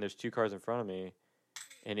 and there's 2 cars in front of me,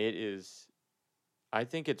 and it is, I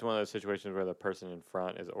think it's one of those situations where the person in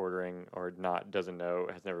front is ordering or doesn't know,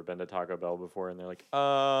 has never been to Taco Bell before, and they're like,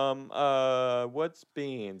 what's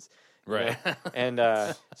beans? You know? Right. And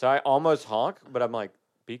so I almost honk, but I'm like,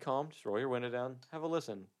 be calm, just roll your window down, have a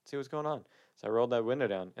listen, see what's going on. So I rolled that window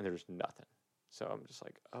down, and there's nothing. So I'm just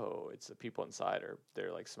like, oh, it's the people inside, or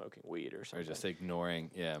they're like smoking weed or Or something. just ignoring.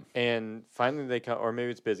 Yeah. And finally they come, or maybe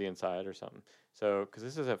it's busy inside or something. So, because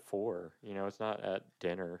this is at 4, you know, it's not at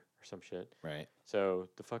dinner or some shit. Right. So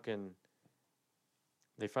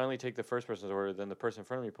they finally take the first person's order, then the person in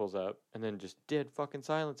front of me pulls up, and then just dead fucking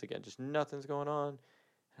silence again. Just nothing's going on.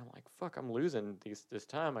 And I'm like, fuck, I'm losing this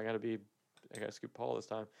time. I gotta scoop Paul this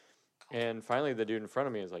time. And finally the dude in front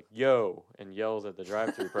of me is like, yo, and yells at the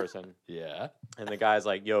drive-thru person. Yeah. And the guy's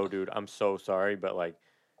like, yo, dude, I'm so sorry, but like,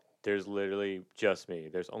 there's literally just me.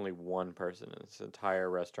 There's only one person in this entire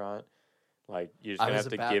restaurant. Like, you're just I gonna was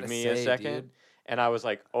have to about give to me a say, second. dude. And I was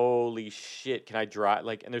like, holy shit, can I drive?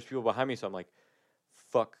 Like, and there's people behind me, so I'm like,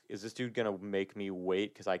 fuck, is this dude gonna make me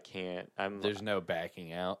wait? Because I can't. There's no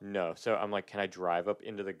backing out. No. So I'm like, can I drive up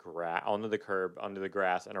into the onto the curb, onto the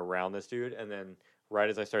grass, and around this dude? And then right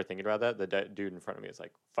as I started thinking about that, the dude in front of me is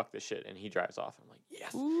like, fuck this shit. And he drives off. I'm like,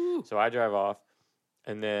 yes. Ooh. So I drive off.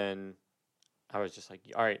 And then I was just like,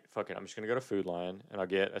 all right, fuck it. I'm just going to go to Food Lion and I'll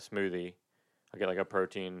get a smoothie. I'll get like a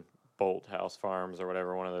protein Bolt House Farms or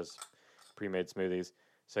whatever, one of those pre-made smoothies.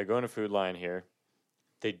 So I go into Food Lion here.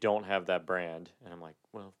 They don't have that brand. And I'm like,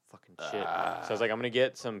 well, fucking shit. So I was like, I'm going to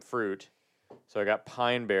get some fruit. So I got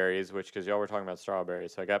pine berries, because y'all were talking about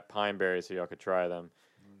strawberries. So I got pine berries so y'all could try them.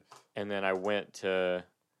 And then I went to,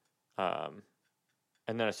 and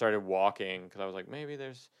then I started walking because I was like, maybe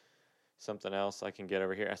there's something else I can get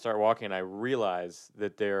over here. I start walking and I realize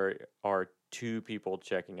that there are 2 people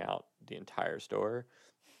checking out the entire store.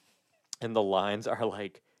 And the lines are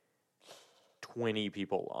like 20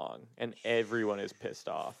 people long and everyone is pissed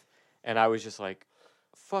off. And I was just like,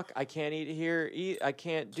 fuck, I can't eat here. I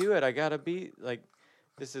can't do it. I gotta be like,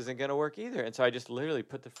 this isn't gonna work either. And so I just literally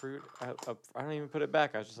put the fruit up. I don't even put it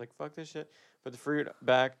back. I was just like, fuck this shit. Put the fruit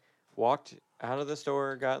back. Walked out of the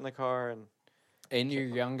store. Got in the car and. In your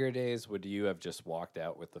younger days, would you have just walked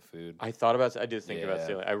out with the food? I thought about. I did think about Yeah.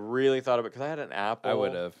 stealing. I really thought about because I had an apple. I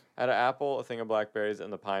would have. I had an apple, a thing of blackberries,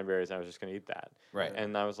 and the pine berries, and I was just gonna eat that. Right.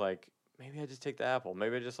 And I was like, maybe I just take the apple.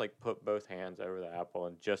 Maybe I just like put both hands over the apple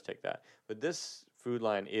and just take that. But this food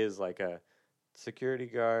line is like a security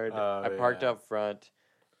guard. Oh, I parked yeah. out front.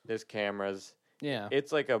 There's cameras. Yeah.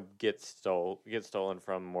 It's like a get stolen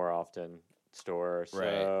from more often store.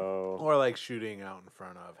 So Or like shooting out in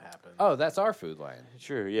front of happens. Oh, that's our food line.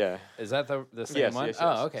 true, yeah. Is that the same Yes, one? yes,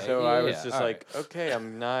 yes. Oh, okay. So Yeah, I was yeah. just All like, right. okay,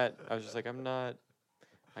 I'm not. I was just like, I'm not.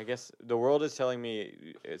 I guess the world is telling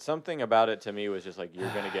me something about it. To me, was just like you're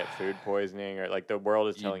gonna get food poisoning, or like the world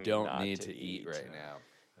is you telling don't you not need to to eat right now.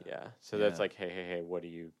 Yeah. So that's Yeah. like, hey, what do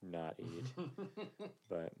you not eat?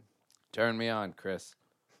 But Turn me on, Chris.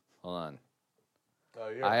 Hold on. Oh,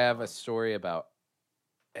 you're I have a story about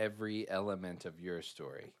every element of your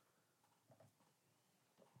story.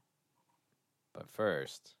 But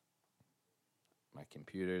first, my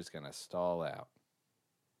computer's going to stall out.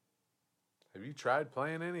 Have you tried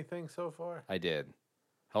playing anything so far? I did.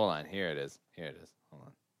 Hold on. Here it is. Here it is. Hold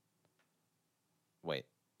on. Wait.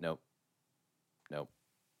 Nope. Nope.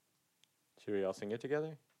 should we all sing it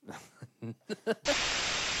together?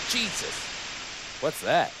 Jesus. What's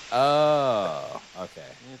that? Oh, okay.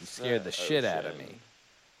 You It's, scared the shit out of ocean. me.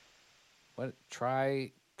 What?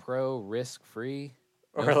 Try Pro risk free?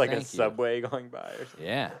 Or like a subway going by or something.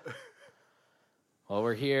 Yeah. Well,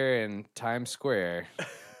 we're here in Times Square.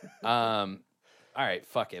 All right,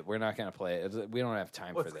 fuck it. We're not gonna play it. We don't have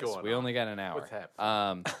time What's for this. going We on? only got an hour. What's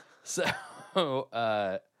happening?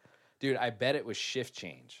 So, dude, I bet it was shift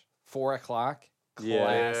change. 4 o'clock,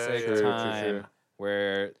 Yeah, classic true, true, time true.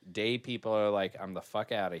 where day people are like, "I'm the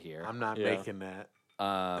fuck out of here." I'm not Yeah. making that.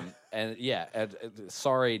 And yeah,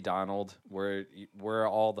 sorry, Donald, we're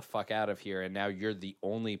all the fuck out of here, and now you're the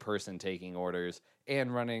only person taking orders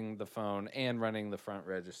and running the phone and running the front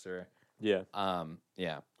register. Yeah.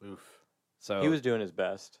 Yeah. Oof. So He was doing his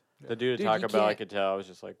best. The dude to Dude, talk you about, I can't- could tell. I was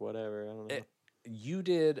just like, whatever. I don't know. you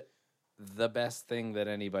did the best thing that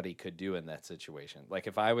anybody could do in that situation. Like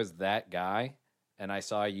if I was that guy and I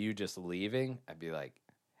saw you just leaving, I'd be like,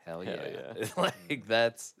 hell yeah. yeah. Like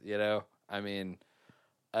that's, I mean,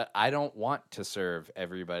 I don't want to serve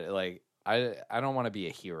everybody. Like I don't want to be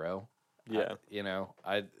a hero. Yeah.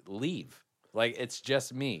 I leave. Like it's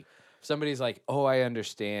just me. If somebody's like, "Oh, I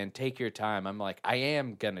understand. Take your time." I'm like, "I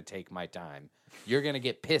am going to take my time. You're going to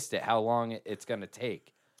get pissed at how long it's going to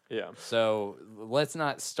take." Yeah. So, let's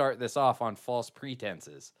not start this off on false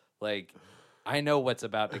pretenses. Like I know what's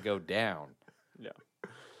about to go down. Yeah.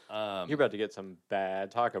 You're about to get some bad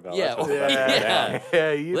Taco Bell. Yeah, That's what's about to go yeah. down.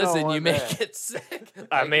 Yeah, you don't Listen, want you make that. it sick.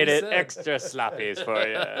 I like made you it said. extra sloppies for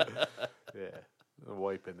you. Yeah.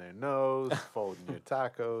 Wiping their nose, folding your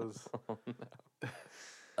tacos.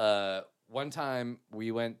 One time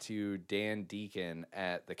we went to Dan Deacon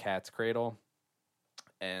at the Cat's Cradle,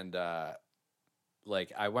 and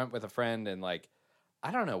like I went with a friend, and like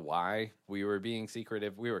I don't know why we were being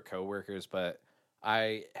secretive. We were coworkers, but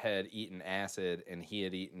I had eaten acid and he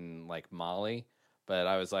had eaten like Molly. But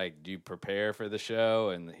I was like, "Do you prepare for the show?"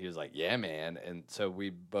 And he was like, "Yeah, man." And so we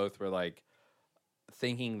both were like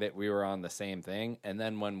thinking that we were on the same thing. And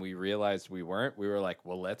then when we realized we weren't, we were like,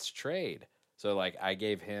 "Well, let's trade." So like I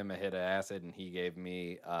gave him a hit of acid and he gave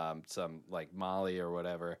me some like Molly or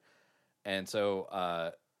whatever. And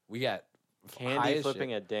so we got high Candy as flipping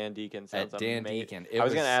shit. at Dan Deacon sounds At Dan amazing. Deacon. I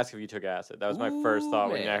was going to ask if you took acid. That was my first Ooh,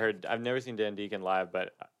 thought when I man. heard. I've never seen Dan Deacon live,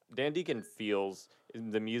 but Dan Deacon feels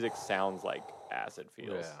the music sounds like acid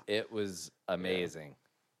feels. Yeah. It was amazing.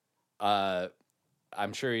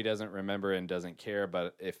 I'm sure he doesn't remember and doesn't care,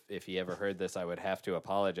 but if he ever heard this, I would have to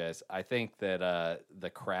apologize. I think that the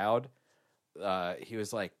crowd, he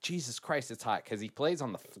was like, "Jesus Christ, it's hot," because he plays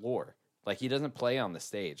on the floor. Like he doesn't play on the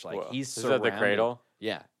stage. Like Whoa. he's Is that the surrounded- Cradle?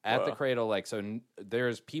 Yeah, at the Whoa. Cradle. Like so,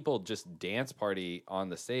 there's people just dance party on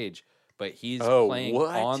the stage, but he's Oh, playing what?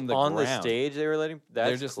 on the on ground. the stage they were letting. That's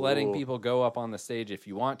They're just letting cool. people go up on the stage if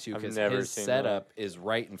you want to, I've because never his seen setup is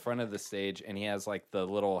right in front of the stage, and he has like the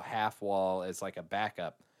little half wall as like a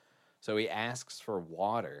backup. So he asks for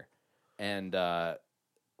water, and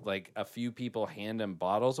like a few people hand him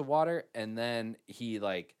bottles of water, and then he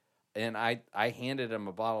like, and I handed him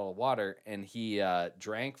a bottle of water, and he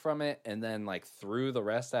drank from it, and then like threw the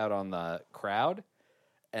rest out on the crowd.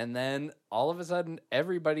 And then all of a sudden,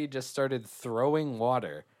 everybody just started throwing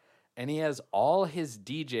water. And he has all his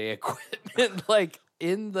DJ equipment like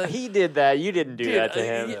in the. He did that. You didn't do that to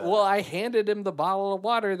him. Well, I handed him the bottle of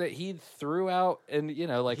water that he threw out, and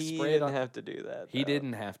like he sprayed didn't on. have to do that. He though.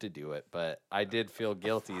 didn't have to do it, but I did feel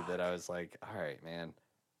guilty that I was like, all right, man.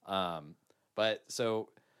 But so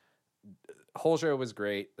whole show was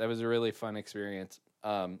great. That was a really fun experience.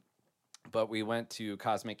 But we went to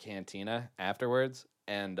Cosmic Cantina afterwards,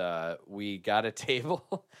 and we got a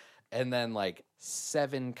table, and then like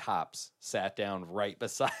 7 cops sat down right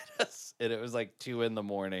beside us, and it was like 2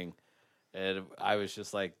 a.m, and I was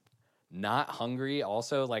just like not hungry.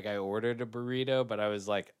 Also, like I ordered a burrito, but I was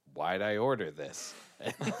like, why'd I order this?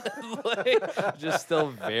 Like, just still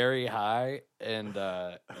very high, and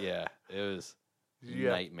yeah, it was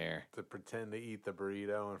nightmare. To pretend to eat the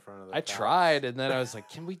burrito in front of the I cops. tried, and then I was like,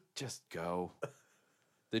 can we just go?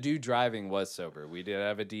 The dude driving was sober. We did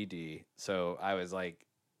have a DD, so I was like,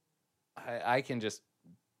 I can just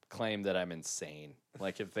claim that I'm insane.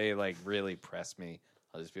 Like if they like really press me,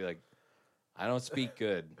 I'll just be like, I don't speak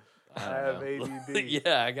good. I have ADD.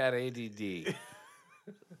 Yeah, I got ADD.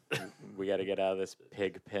 We got to get out of this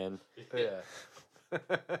pig pen. Yeah.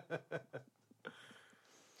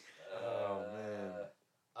 Oh man.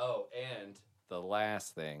 Oh, and the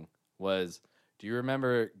last thing was, do you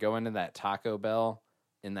remember going to that Taco Bell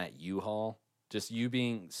in that U-Haul? Just you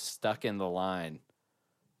being stuck in the line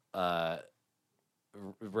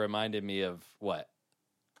reminded me of what?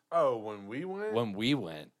 Oh, when we went? When we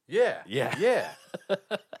went. Yeah. Yeah. Yeah.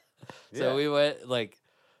 So we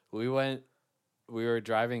were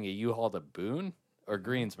driving a U-Haul to Boone or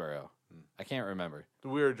Greensboro. I can't remember.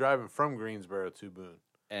 We were driving from Greensboro to Boone.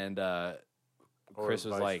 And Or Chris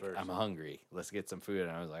was vice like, versa. I'm hungry. Let's get some food.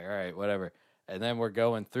 And I was like, all right, whatever. And then we're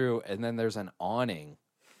going through, and then there's an awning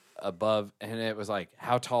above, and it was like,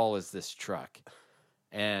 how tall is this truck?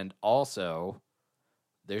 And also,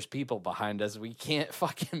 there's people behind us. We can't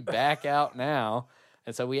fucking back out now.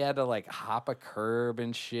 And so we had to like hop a curb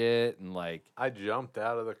and shit, and like I jumped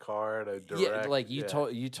out of the car at a direct. yeah, like you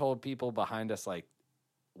told people behind us like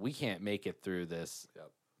we can't make it through this.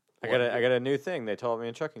 I got a new thing they taught me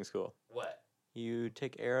in trucking school. What? You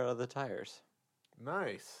take air out of the tires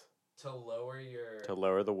Nice. To lower your to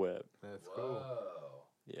lower the whip. That's cool.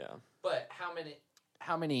 Yeah. But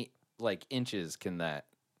how many like inches can that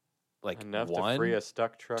like Enough one? to free a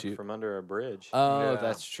stuck truck 2 from under a bridge. Oh, Yeah.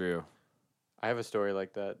 that's true. I have a story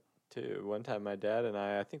like that too. One time my dad and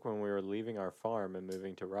I think when we were leaving our farm and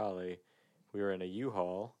moving to Raleigh, we were in a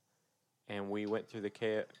U-Haul and we went through the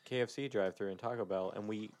KFC drive-thru in Taco Bell and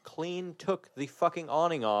we clean took the fucking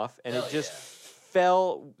awning off and it just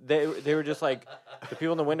fell. They were just like, the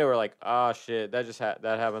people in the window were like, "Oh shit, that just that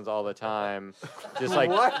happens all the time." Just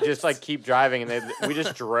like What? just like keep driving, and we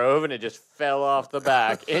just drove, and it just fell off the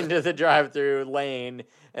back into the drive-through lane,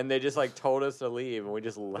 and they just like told us to leave, and we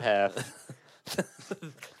just left.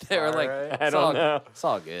 They were like, Alright. I don't know. It's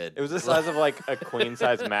all good. It was the size of like a queen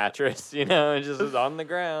size mattress, you know, it just was on the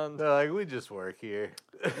ground. They're like, we just work here.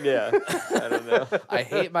 Yeah, I don't know. I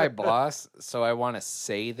hate my boss, so I want to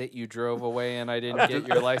say that you drove away and I didn't get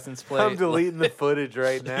your license plate. I'm deleting the footage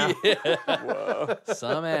right now. Whoa.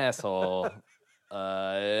 Some asshole.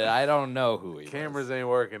 I don't know who he Cameras ain't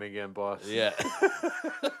working again, boss. was. Yeah.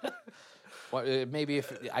 Well, maybe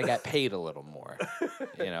if I got paid a little more,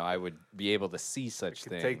 I would be able to see such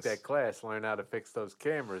things. Take that class, learn how to fix those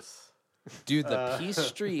cameras. Dude, the Peace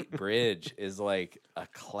Street Bridge is like a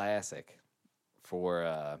classic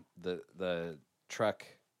for the truck.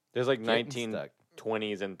 There's like getting stuck.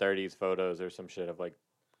 1920s and 30s photos or some shit of like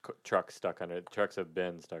trucks stuck under. Trucks have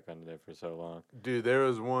been stuck under there for so long. Dude, there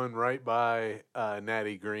was one right by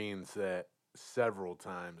Natty Green's that several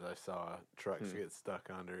times I saw trucks get stuck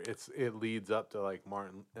under. It leads up to like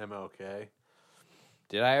Martin MLK.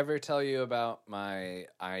 Did I ever tell you about my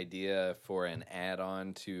idea for an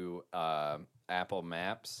add-on to Apple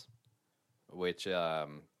Maps? Which I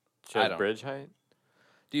Shows don't- bridge height.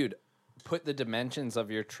 dude, put the dimensions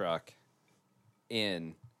of your truck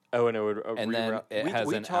in. Oh, and it would And then it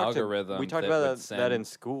has an algorithm we talked that about would that send- in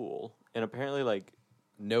school, and apparently like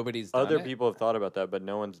Nobody's done other it. people have thought about that, but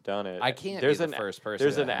no one's done it. I can't There's be an the first person.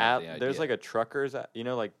 There's to an have app. the There's idea. like a truckers,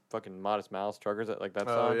 like fucking Modest Mouse truckers, like that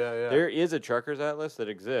Oh, song. yeah. There is a truckers atlas that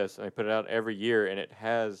exists, and they put it out every year, and it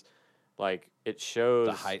has like it shows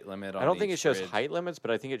the height limit. On I don't think it each shows bridge. height limits,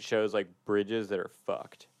 but I think it shows like bridges that are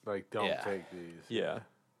fucked. Like, don't Yeah. take these. Yeah.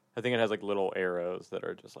 I think it has like little arrows that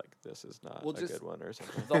are just like this is not Well, a just- good one or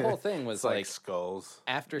something. The whole thing was It's like like skulls.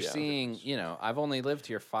 after Yeah. seeing, I've only lived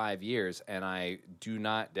here 5 years, and I do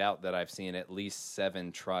not doubt that I've seen at least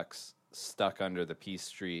 7 trucks stuck under the Peace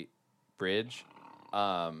Street Bridge.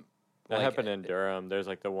 That happened in Durham. There's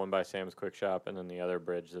like the one by Sam's Quick Shop, and then the other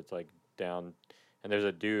bridge that's like down and there's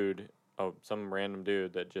a dude, some random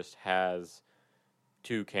dude that just has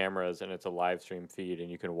 2 cameras, and it's a live stream feed, and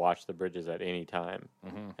you can watch the bridges at any time,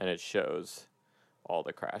 and it shows all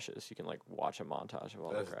the crashes. You can like watch a montage of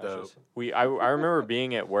all That's the crashes. dope. I remember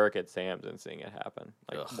being at work at Sam's and seeing it happen,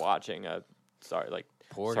 like Ugh. watching a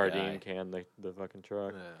Poor sardine guy. can the fucking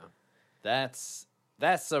truck. Yeah.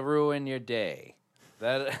 That's a ruin your day.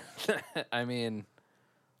 That I mean,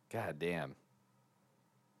 god damn.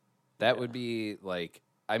 That would be like,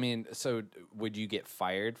 I mean, so would you get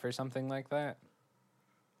fired for something like that?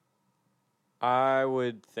 I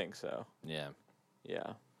would think so. Yeah.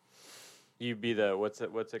 Yeah. You'd be the what's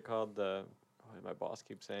it called? My boss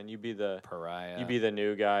keeps saying you'd be the Pariah. you'd be the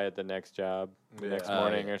new guy at the next job the next Yeah.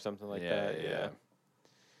 morning yeah. or something like that. Yeah.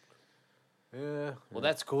 Yeah. Well,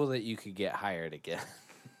 that's cool that you could get hired again.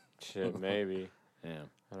 Shit, maybe. Yeah.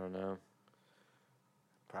 I don't know.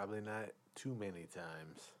 Probably not too many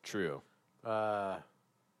times. True. Yeah,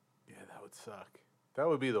 that would suck. That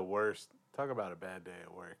would be the worst. Talk about a bad day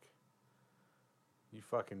at work. You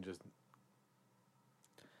fucking just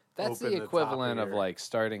That's open the the top equivalent of here. like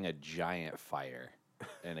starting a giant fire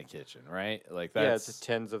in a kitchen, right? Like Yeah, that's it's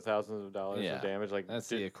tens of thousands of dollars Yeah, of damage. Like that's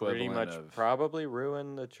the pretty equivalent much of- probably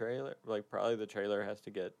ruin the trailer. Like probably the trailer has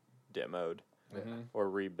to get demoed Mhm. or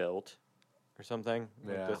rebuilt or something.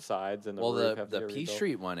 Like Yeah. the sides and the well, roof have to the get P rebuilt.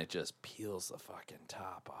 Street one, it just peels the fucking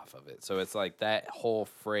top off of it. So it's like that whole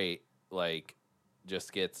freight like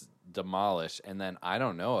just gets demolished, and then I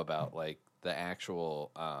don't know about like the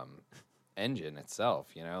actual engine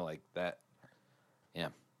itself. You know, like that. Yeah.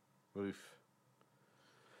 oof.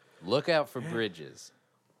 Look out for bridges.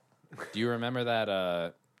 Do you remember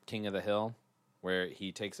that King of the Hill where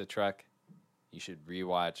he takes a truck? You should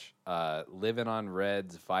rewatch Living on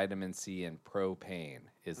Red's Vitamin C and Propane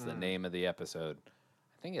is the name of the episode.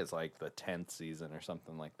 I think it's like the 10th season or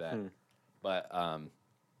something like that. But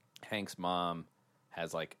Hank's mom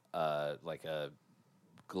has like a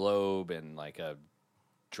globe and like a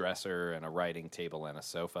dresser and a writing table and a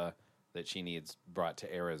sofa that she needs brought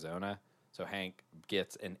to Arizona. So Hank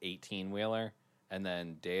gets an 18-wheeler, and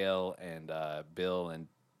then Dale and Bill and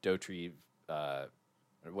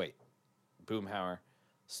Boomhauer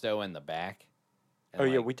stow in the back. And Oh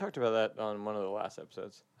yeah, like- we talked about that on one of the last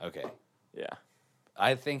episodes. okay. Yeah.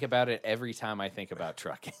 I think about it every time I think about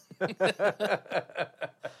trucking.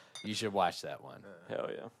 You should watch that one. Hell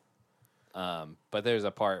yeah. But there's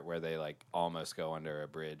a part where they like almost go under a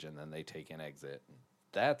bridge and then they take an exit.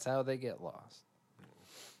 That's how they get lost.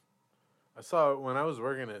 I saw when I was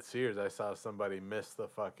working at Sears, I saw somebody miss the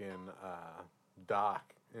fucking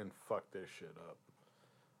dock and fuck their shit up.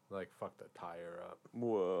 Like fuck the tire up.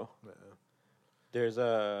 Whoa. Yeah. There's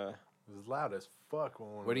a It was loud as fuck when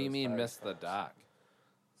one What of do you those mean tires miss the pops. dock?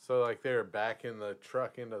 So like they were backing the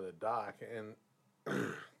truck into the dock and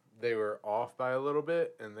they were off by a little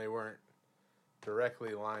bit and they weren't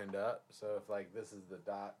directly lined up. So if like this is the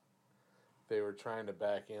dock, they were trying to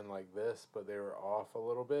back in like this, but they were off a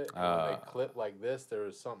little bit. And when they clipped like this, there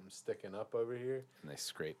was something sticking up over here. And they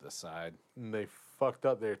scrape the side. And they fucked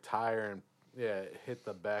up their tire and it hit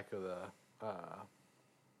the back of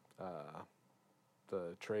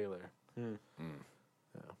the trailer.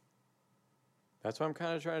 That's why I'm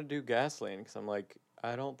kind of trying to do gasoline because I'm like,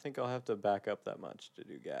 I don't think I'll have to back up that much to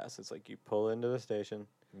do gas. It's like you pull into the station,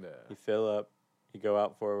 Yeah, you fill up, you go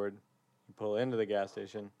out forward, you pull into the gas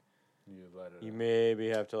station. you let it. You maybe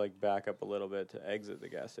have to like back up a little bit to exit the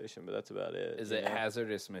gas station, but that's about it. Is you it know?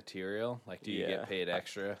 hazardous material? Like, do you Yeah. get paid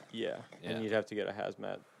extra? Yeah. Yeah. And you'd have to get a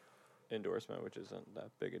hazmat endorsement, which isn't that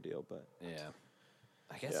big a deal, but Yeah.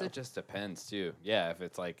 I guess Yeah. it just depends, too. Yeah, if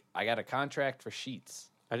it's like, I got a contract for sheets.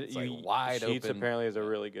 It's like you, wide Sheets open. apparently is a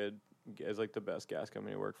really good, is like the best gas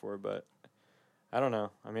company to work for, but I don't know.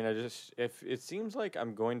 I mean, if it seems like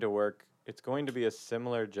I'm going to work, it's going to be a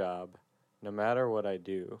similar job no matter what I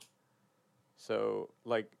do. So,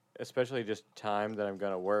 like, especially just time that I'm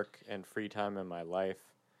going to work and free time in my life,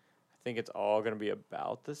 I think it's all going to be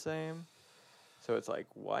about the same. So it's like,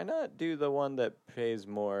 why not do the one that pays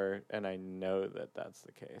more and I know that that's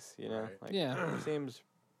the case, you know? Right. Like, Yeah. it seems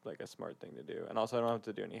like a smart thing to do. And also, I don't have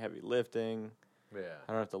to do any heavy lifting. Yeah.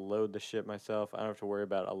 I don't have to load the shit myself. I don't have to worry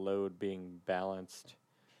about a load being balanced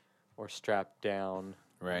or strapped down.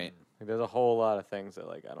 Right. Like, there's a whole lot of things that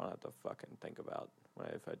like I don't have to fucking think about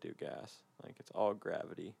if I do gas. Like it's all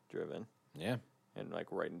gravity driven Yeah. and like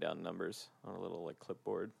writing down numbers on a little like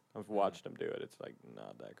clipboard. I've watched them do it. It's like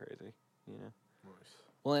not that crazy, you know. Nice.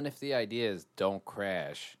 Well, and if the idea is don't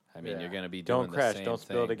crash, I mean, Yeah. you're going to be doing Don't crash, the same don't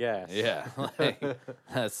spill the thing. gas. Yeah. Like,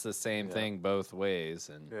 that's the same Yeah. thing both ways.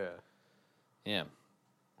 And Yeah. yeah.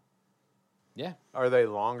 Yeah. Are they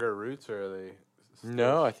longer routes or are they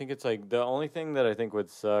No, I think it's like the only thing that I think would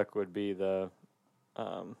suck would be the,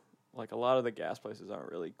 like a lot of the gas places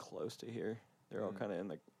aren't really close to here. They're all kind of in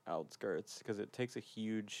the outskirts because it takes a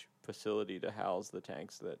huge facility to house the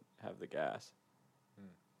tanks that have the gas.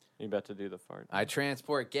 You about to do the fart? I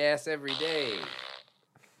transport gas every day.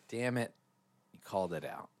 Damn it. You called it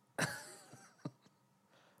out.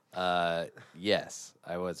 Yes,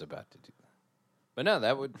 I was about to do that. But no,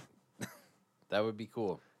 that would that would be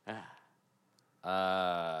cool.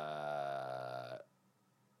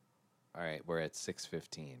 All right, we're at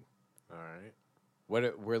 6:15. All right.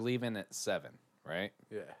 We're leaving at 7, right?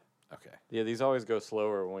 Yeah. Okay. Yeah, these always go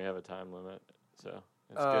slower when we have a time limit, so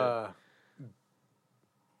it's good.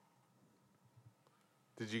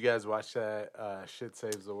 Did you guys watch that Shit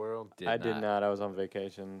Saves the World? I did not. I was on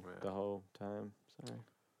vacation the whole time. Sorry.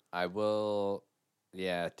 I will.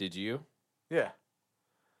 Yeah. Did you? Yeah.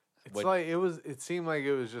 It's What- like it seemed like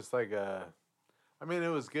it was just like I mean, it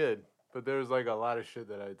was good, but there was like a lot of shit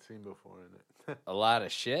that I'd seen before in it. A lot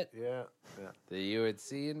of shit Yeah. that you had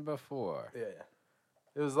seen before. Yeah.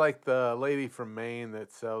 It was like the lady from Maine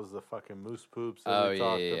that sells the fucking moose poops that we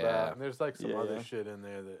talked about. And there's like some other shit in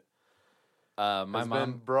there that My has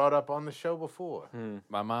mom been brought up on the show before.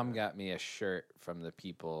 My mom got me a shirt from the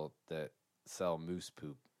people that sell moose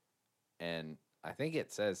poop, and I think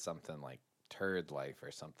it says something like "Turd Life"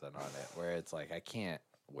 or something on it, where it's like I can't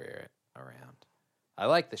wear it around. I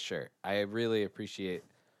like the shirt. I really appreciate.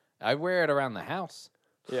 I wear it around the house,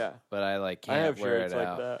 Yeah. but I like I can't have wear shirts it like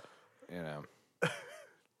out. that. You know,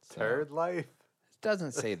 So, Turd life. It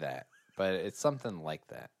doesn't say that, but it's something like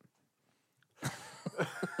that.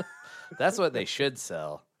 That's what they should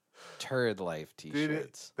sell. Turd Life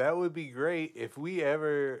T-shirts. That would be great if we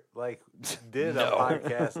ever like did a No.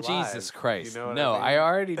 podcast live. Jesus Christ! You know what No, I mean?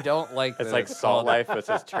 already don't like. It's that like it's Salt called- Life, but it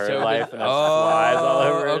says Turd So Life, and there's flies all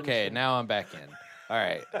over it. Okay, now I'm back in. All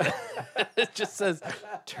right. It just says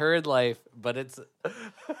Turd Life, but it's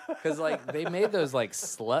because like they made those like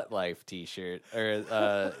Slut Life T-shirt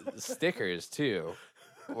or stickers too,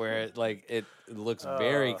 where it looks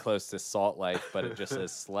very close to Salt Life, but it just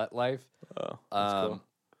says Slut Life. Oh, that's cool.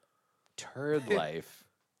 Turd Life.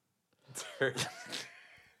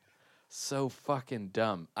 So fucking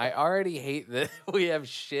dumb. I already hate that we have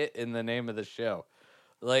shit in the name of the show.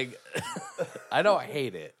 Like, I don't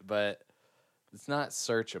hate it, but it's not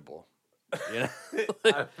searchable. You know?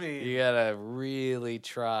 I mean, You gotta really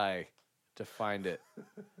try to find it.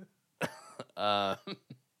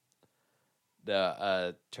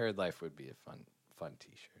 The Turd Life would be a fun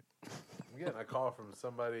T-shirt. I'm getting a call from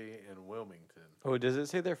somebody in Wilmington. Oh, does it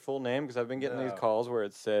say their full name? Because I've been getting these No. calls where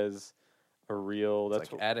it says a real. It's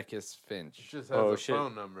That's like what, Atticus It Finch. just has Oh, a shit.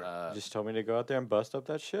 phone number. just told me to go out there and bust up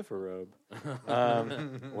that Schiffer robe.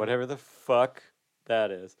 Whatever the fuck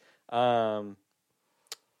that is. What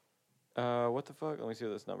the fuck? Let me see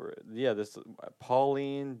what this number is. Yeah, this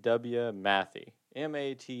Pauline W. Mathy.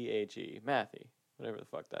 Mathe. Mathy. Whatever the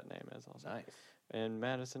fuck that name is. Also. Nice. In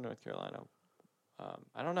Madison, North Carolina.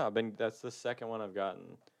 I don't know. That's the second one I've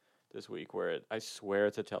gotten this week where I swear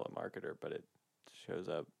it's a telemarketer, but it shows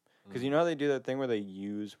up. Because you know how they do that thing where they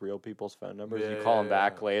use real people's phone numbers? You call them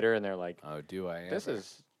back Yeah. later and they're like, Oh, do I? this ever?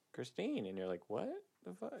 is Christine. And you're like, what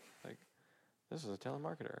the fuck? Like, this was a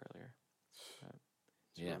telemarketer earlier.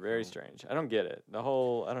 It's Yeah. very strange. I don't get it. I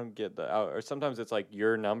don't get or sometimes it's like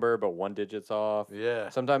your number, but one digit's off. Yeah.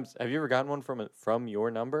 Sometimes, have you ever gotten one from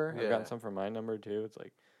your number? I've Yeah. gotten some from my number too. It's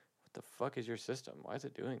like, what the fuck is your system? Why is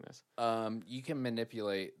it doing this? You can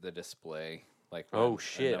manipulate the display, like Oh, when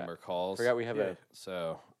shit. a number calls. Forgot we have Yeah.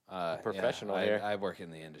 So, professional yeah, here. I work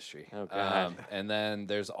in the industry. Oh, God. And then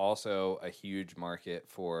there's also a huge market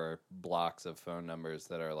for blocks of phone numbers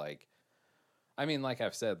that are like, I mean, like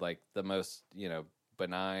I've said, like the most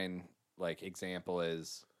benign like example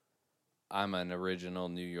is, I'm an original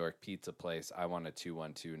New York pizza place. I want a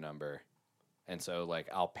 212 number, and so like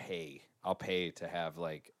I'll pay to have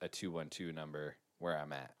like a 212 number where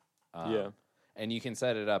I'm at. Yeah. And you can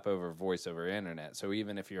set it up over voice over internet. So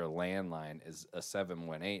even if your landline is a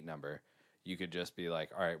 718 number, you could just be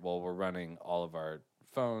like, all right, well, we're running all of our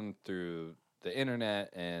phone through the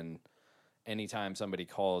internet, and anytime somebody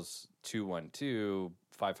calls 212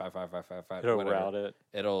 555 It'll whatever, route it.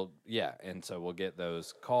 and so we'll get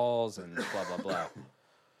those calls and blah blah blah.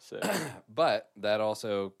 So, But that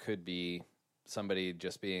also could be somebody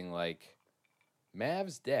just being like,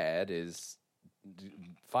 Mav's dad is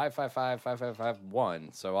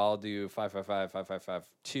 555 so I'll do 555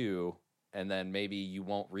 2, and then maybe you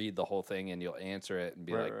won't read the whole thing and you'll answer it and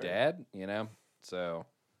be Right, like, right. Dad, So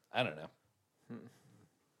I don't know.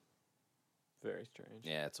 very strange.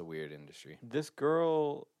 Yeah, it's a weird industry. This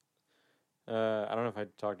girl, I don't know if I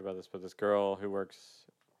talked about this, but this girl who works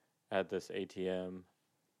at this ATM.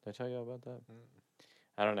 Did I tell you about that?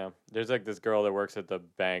 I don't know. There's like this girl that works at the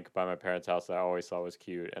bank by my parents' house that I always thought was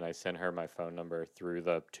cute, and I sent her my phone number through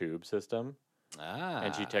the tube system,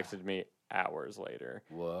 and she texted me hours later.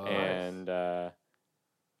 Whoa. And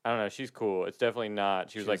I don't know. She's cool. It's definitely not.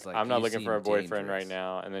 She was like, I'm not "You looking for a seem boyfriend right dangerous."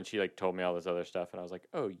 now. And then she like told me all this other stuff, and I was like,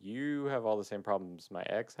 oh, you have all the same problems my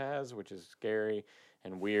ex has, which is scary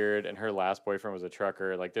and weird. And her last boyfriend was a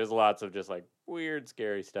trucker. Like, there's lots of just like weird,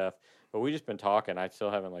 scary stuff. But we just been talking. I still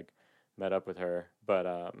haven't like met up with her, but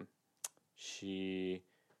what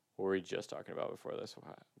were we just talking about before this?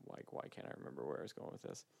 Why can't I remember where I was going with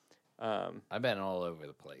this? I've been all over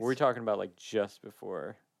the place. Were we talking about like just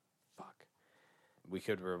before? Fuck. We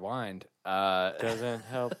could rewind. Doesn't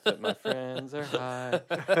help that my friends are high.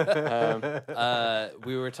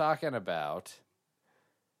 We were talking about.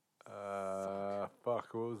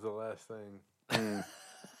 Fuck. What was the last thing?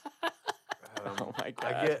 Oh my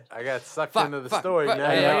god! I got sucked into the story. Now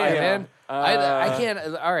Hey, I man. I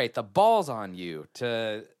can't. All right, the ball's on you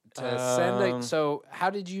to send it. So,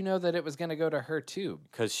 how did you know that it was going to go to her tube?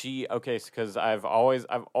 Because I've always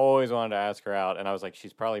wanted to ask her out, and I was like,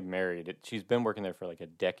 she's probably married. She's been working there for like a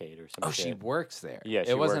decade or something. Oh, she works there. Yeah,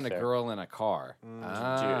 she it wasn't works a there. girl in a car.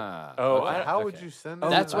 Oh, how would you send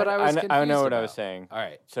that? That's what I was. I know what I about. was saying. All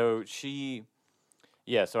right. So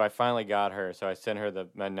so I finally got her. So I sent her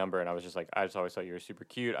my number, and I was just like, I just always thought you were super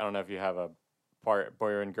cute. I don't know if you have a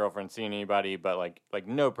boyfriend, girlfriend, seen anybody, but like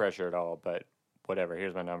no pressure at all. But whatever.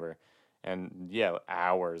 Here's my number. And yeah,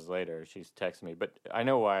 hours later, she's texting me. But I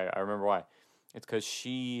know why. I remember why. It's because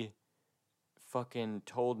she fucking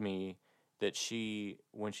told me that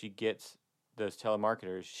when she gets those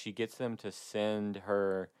telemarketers, she gets them to send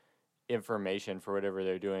her information for whatever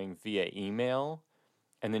they're doing via email,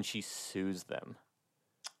 and then she sues them.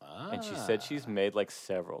 And she said she's made like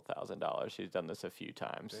several $1,000s. She's done this a few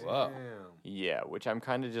times. Whoa. Yeah, which I'm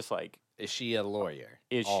kind of just like, Is she a lawyer?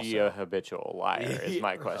 is also? she a habitual liar? Is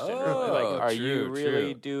my question. Really. Oh, Like, are true, you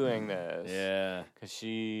really true. doing this? Yeah. Because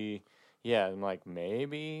I'm like,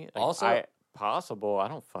 maybe. Like, Also- possible. I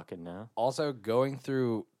don't fucking know. Also, going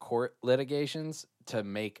through court litigations to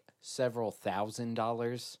make several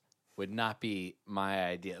 $1,000s would not be my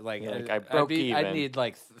idea. Like, Yeah, like, I broke I'd even. need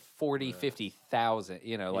like 40, 50,000,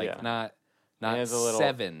 like Yeah. not There's a little-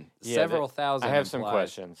 several thousand. I have some implies.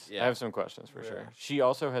 questions. Yeah. I have some questions for sure. She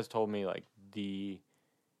also has told me like the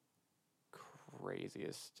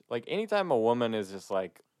craziest. Like anytime a woman is just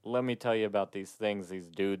like, let me tell you about these things these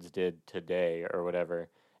dudes did today or whatever,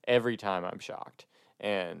 every time I'm shocked.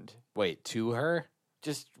 And Wait, to her?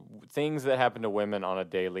 just things that happen to women on a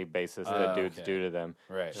daily basis that dudes okay. do to them.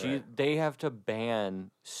 Right. They have to ban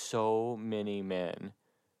so many men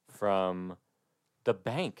from the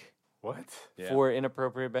bank What? for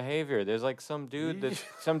inappropriate behavior. There's like some dude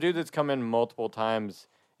that's come in multiple times,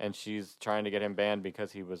 and she's trying to get him banned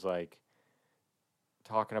because he was like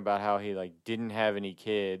talking about how he like didn't have any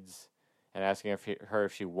kids and asking her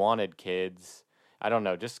if she wanted kids. I don't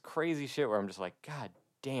know, just crazy shit where I'm just like, God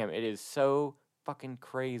damn, it is so fucking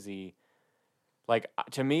crazy. Like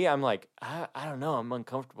to me, I'm like, I don't know, I'm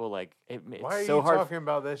uncomfortable. Like it's Why are so you hard. talking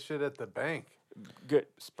about that shit at the bank? Good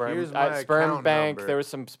sperm. Here's my Sperm account bank. number. There was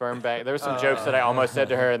some sperm bank. There was some jokes that I almost said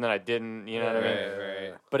to her and then I didn't. You know what I mean?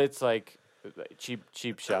 Right. But it's like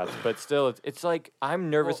cheap shots. But still, it's like I'm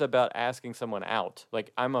nervous about asking someone out.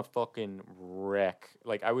 Like I'm a fucking wreck.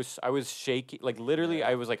 Like I was shaky. Like literally,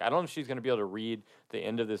 I was like, I don't know if she's gonna be able to read the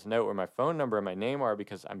end of this note where my phone number and my name are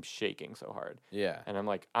because I'm shaking so hard. Yeah. And I'm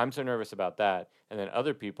like, I'm so nervous about that. And then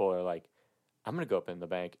other people are like, I'm going to go up in the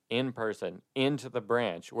bank in person into the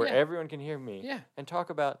branch where Yeah. everyone can hear me Yeah. and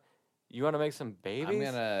talk about, you want to make some babies?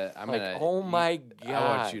 I'm Like, gonna. oh my I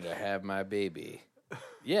want you God. to have my baby.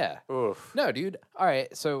 Yeah. Oof. No, dude. All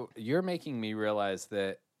right. So you're making me realize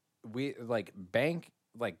that we bank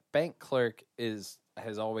clerk has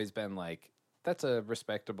always been like, that's a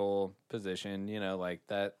respectable position, like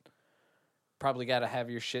that. Probably got to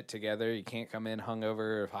have your shit together. You can't come in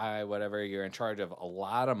hungover or high, whatever. You're in charge of a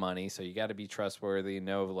lot of money, so you got to be trustworthy,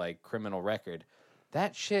 no like criminal record.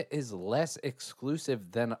 That shit is less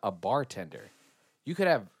exclusive than a bartender. You could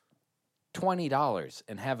have $20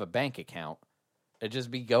 and have a bank account and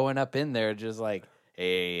just be going up in there just like,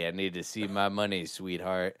 hey, I need to see my money,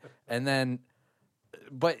 sweetheart. And then,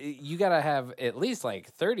 but you got to have at least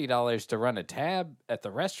like $30 to run a tab at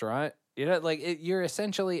the restaurant. You're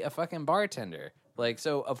essentially a fucking bartender. Like,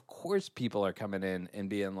 so of course people are coming in and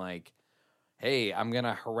being like, hey, I'm going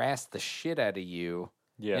to harass the shit out of you.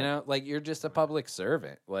 Yeah. Like you're just a public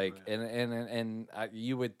servant. Like, and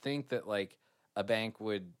you would think that like a bank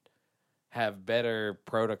would have better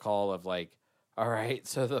protocol of like, all right,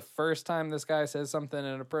 so the first time this guy says something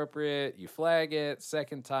inappropriate, you flag it.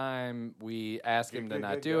 Second time, we ask him to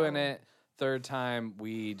not doing it. Third time,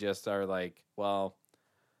 we just are like, well,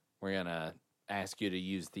 we're going to ask you to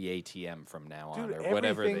use the ATM from now on or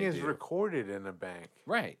whatever they do. Everything is recorded in a bank.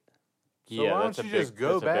 Right. So why don't you just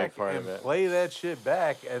go back and play that shit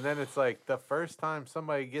back, and then it's like the first time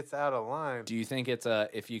somebody gets out of line. Do you think it's a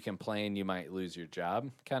if you complain you might lose your job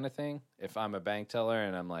kind of thing? If I'm a bank teller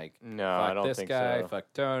and I'm like, no, fuck I don't this think guy, so. fuck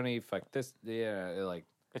Tony, fuck this, yeah, like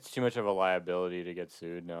It's too much of a liability to get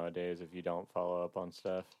sued nowadays if you don't follow up on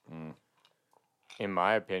stuff. In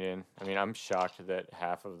my opinion, I mean, I'm shocked that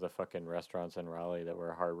half of the fucking restaurants in Raleigh that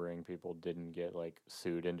were harboring people didn't get like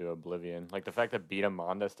sued into oblivion. Like the fact that Beta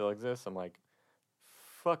Monda still exists, I'm like,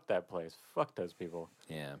 fuck that place, fuck those people.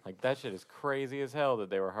 yeah. Like that shit is crazy as hell that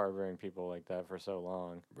they were harboring people like that for so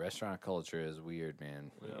long. Restaurant culture is weird,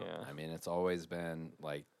 man. Yeah. I mean, it's always been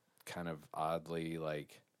like kind of oddly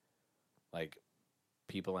like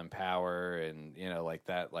people in power and you know like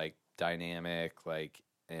that like dynamic like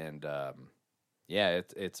and yeah,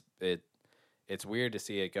 it's weird to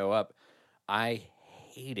see it go up. I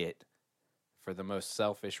hate it for the most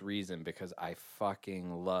selfish reason because I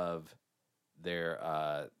fucking love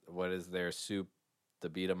their what is their soup, the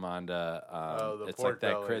Beta Monda. The it's pork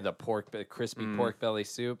like that belly. the crispy pork belly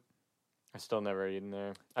soup. I still never eaten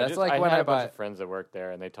there. That's like when had I a bunch bought- of friends that worked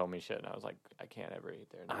there, and they told me shit, and I was like, I can't ever eat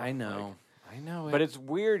there. Now. I know. Like, I know it. but it's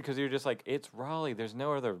weird because you're just like, it's Raleigh. There's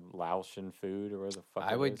no other Laotian food or where the fuck.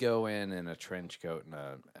 I it would is. go in a trench coat and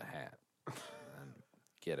a hat and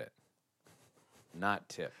get it. Not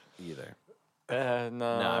tip either. No, No,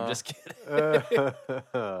 I'm just kidding.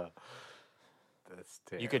 That's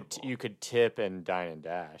terrible. You could tip and dine and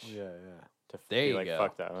dash. Yeah. To There be you like go.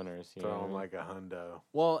 fuck the owners. You know Throw what I them mean? like a hundo.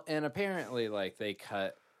 Well, and apparently, like they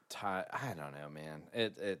cut. I don't know, man.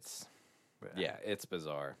 It's yeah, it's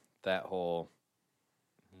bizarre. That whole.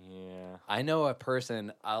 Yeah. I know a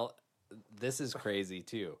person. This is crazy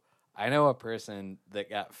too. I know a person that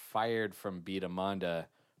got fired from Beta Monda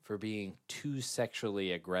for being too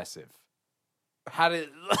sexually aggressive. How did?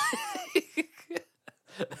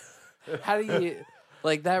 How do you?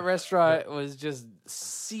 Like that restaurant was just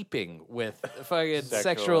seeping with fucking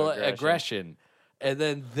sexual aggression. And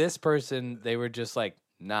then this person, they were just like,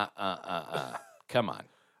 nah, come on,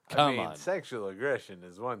 come on. Sexual aggression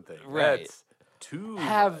is one thing. Right. That's too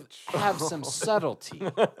Have much. some subtlety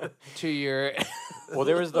to your. Well,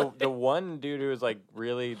 there was the one dude who was like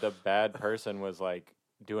really the bad person was like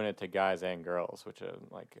doing it to guys and girls, which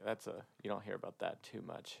like you don't hear about that too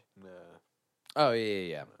much. Yeah. Oh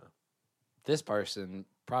yeah. This person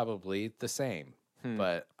probably the same,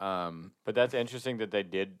 but But that's interesting that they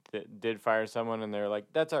did fire someone, and they're like,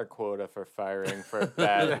 "That's our quota for firing for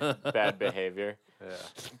bad behavior." Yeah.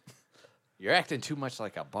 you're acting too much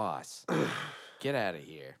like a boss. Get out of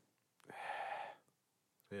here.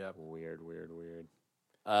 Yeah. Weird.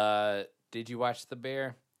 Did you watch The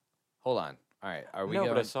Bear? Hold on. All right, are we No,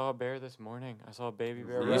 going? but I saw a bear this morning. I saw a baby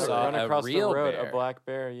bear You saw run a across real the road. bear? A black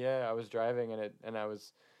bear. Yeah, I was driving and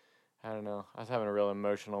I don't know. I was having a real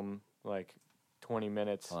emotional like 20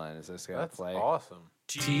 minutes. Hold on, is this gonna That's play? awesome.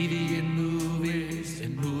 TV and movies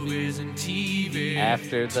and movies and TV.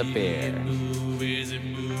 After The Bear. Movies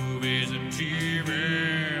and movies and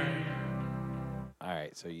TV. All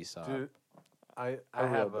right, so you saw. Dude, I A real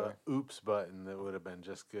have a bear. oops button that would have been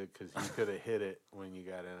just good because you could have hit it when you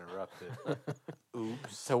got interrupted.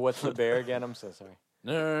 Oops. So what's the bear again? I'm so sorry.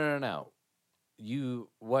 No. You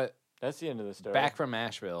what? That's the end of the story. Back from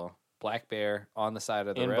Asheville, black bear on the side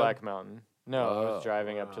of the in road. Black Mountain. No, I Oh, was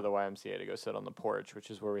driving up to the YMCA to go sit on the porch, which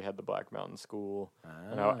is where we had the Black Mountain School.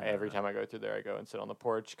 And Ah. every time I go through there, I go and sit on the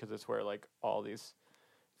porch because it's where like all these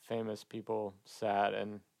famous people sat,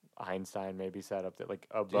 and Einstein maybe sat up there. Like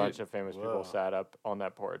a bunch of famous whoa. people sat up on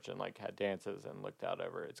that porch and like had dances and looked out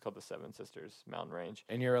over. It's called the Seven Sisters Mountain Range.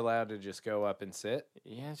 And you're allowed to just go up and sit.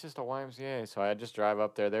 Yeah, it's just a YMCA. So I just drive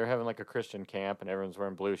up there. They were having like a Christian camp, and everyone's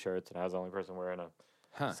wearing blue shirts, and I was the only person wearing a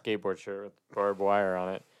skateboard shirt with barbed wire on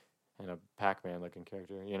it and a Pac-Man looking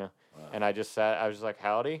character, you know. Wow. And I just sat. I was just like,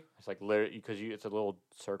 "Howdy!" It's like literally because it's a little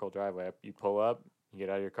circle driveway. You pull up, you get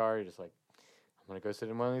out of your car, you're just like, "I'm gonna go sit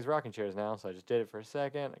in one of these rocking chairs now." So I just did it for a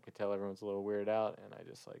second. I could tell everyone's a little weirded out, and I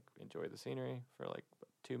just like enjoyed the scenery for like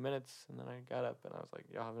 2 minutes, and then I got up and I was like,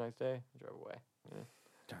 "Y'all have a nice day." I drove away. You know?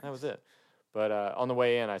 That was it. But on the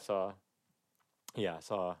way in, I saw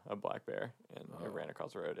a black bear, and it ran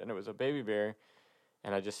across the road, and it was a baby bear.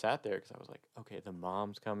 And I just sat there because I was like, okay, the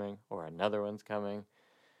mom's coming or another one's coming.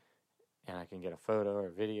 and I can get a photo or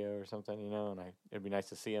a video or something, you know, and it'd be nice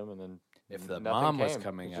to see them. And then If the nothing mom was came.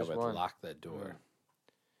 coming, It's I just would one. lock the door.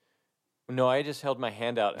 No, I just held my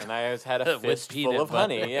hand out, and I always had a With fist full peanut of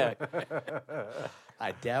honey. butter. Yeah,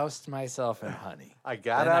 I doused myself in honey. I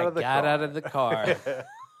got Then out I of the got car. out of the car,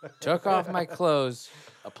 took off my clothes,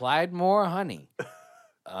 applied more honey.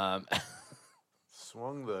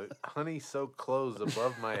 Swung the honey-soaked clothes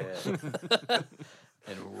above my head.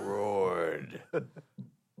 And roared.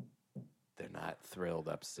 They're not thrilled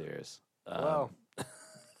upstairs. Well,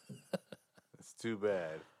 it's too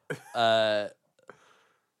bad.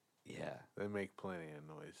 Yeah, They make plenty of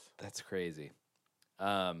noise. that's crazy.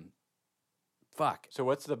 Fuck. So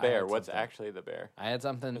what's the I bear? had What's something. actually the bear? I had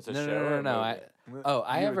something. It's a No, show no, or no, a no.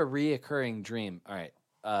 I You have a reoccurring dream. All right.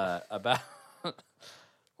 About.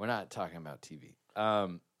 We're not talking about TV.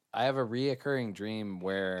 I have a reoccurring dream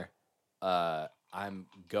where I'm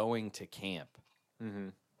going to camp, Mm-hmm.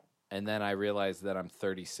 and then I realize that I'm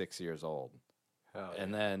 36 years old. Hell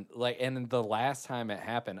And then and the last time it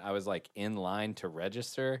happened, I was like in line to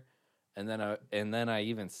register, and then I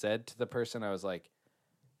even said to the person, I was like,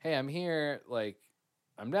 "Hey, I'm here. Like,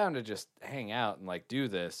 I'm down to just hang out and like do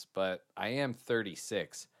this, but I am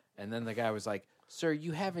 36." And then the guy was like, "Sir,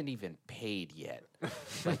 you haven't even paid yet.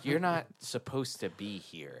 Like, you're not supposed to be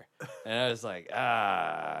here." And I was like,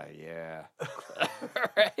 yeah.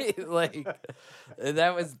 Right? Like,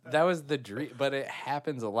 that was the dream, but it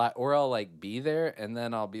happens a lot. Or I'll like be there, and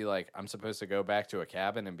then I'll be like, I'm supposed to go back to a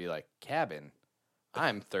cabin and be like, "Cabin,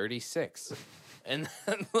 I'm 36." And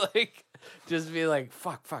then like just be like,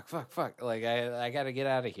 fuck. Like I gotta get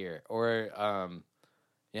out of here. Or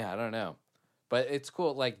yeah, I don't know. But it's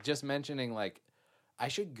cool, like just mentioning like I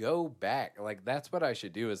should go back. Like that's what I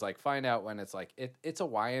should do is like find out when it's like it's a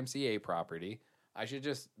YMCA property. I should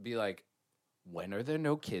just be like, when are there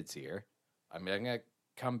no kids here? I'm gonna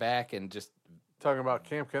come back and just Talking about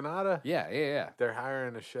Camp Canada? yeah. They're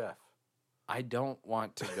hiring a chef. I don't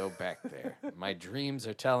want to go back there. My dreams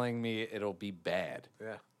are telling me it'll be bad.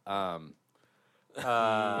 Yeah.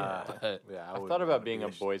 But Yeah, I've thought about being a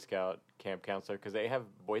Boy Scout camp counselor because they have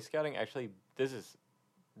Boy Scouting. Actually, this is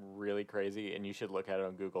really crazy, and you should look at it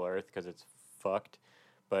on Google Earth because it's fucked.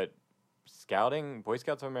 But Scouting, Boy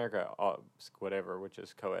Scouts of America, whatever, which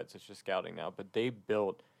is co-eds, it's just Scouting now. But they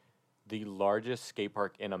built the largest skate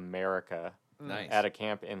park in America nice. at a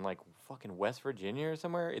camp in like fucking West Virginia or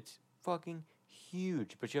somewhere. It's fucking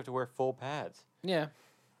huge, but you have to wear full pads. Yeah.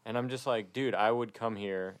 And I'm just like, dude, I would come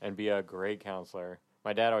here and be a great counselor.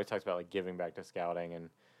 My dad always talks about like giving back to Scouting, and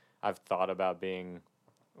I've thought about being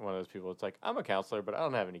one of those people. It's like, I'm a counselor, but I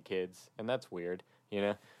don't have any kids, and that's weird, you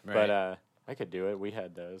know. Right. But I could do it. We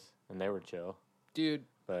had those, and they were chill. Dude,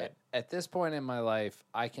 But at this point in my life,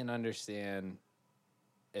 I can understand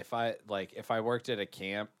if I worked at a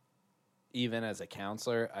camp, even as a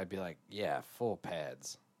counselor, I'd be like, yeah, full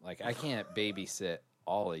pads. Like I can't babysit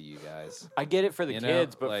all of you guys. I get it for the You know,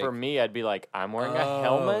 kids, but for like- me, I'd be like, I'm wearing a Oh,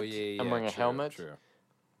 helmet. yeah, I'm wearing a true, helmet. True.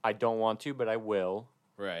 I don't want to, but I will.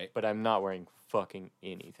 Right. But I'm not wearing fucking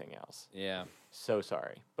anything else. Yeah. So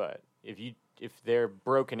sorry, but if they're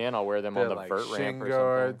broken in, I'll wear them on the like vert shin ramp or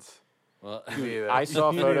guards. Well, You need I saw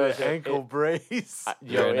you need photos, an ankle brace. something.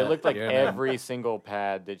 You're in It a- looked like you're in a- every single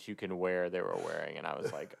pad that you can wear, they were wearing, and I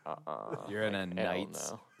was like, you're in a like, hell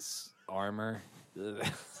knight's no. armor.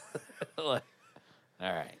 Like,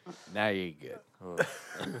 all right. Now you're good. Ugh.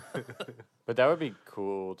 But that would be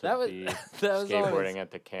cool to That was- be that was skateboarding always-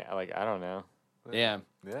 at the camp. Like, I don't know. Yeah.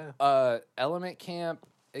 Yeah. Element Camp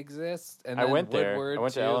exists, and I then went there. Woodward I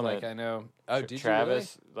went to too. Element. Like I know. Oh, did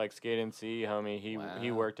Travis, like Skate and See, homie, he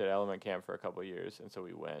Wow. worked at Element Camp for a couple of years, and so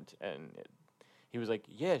we went, and he was like,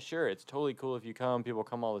 "Yeah, sure, it's totally cool if you come. People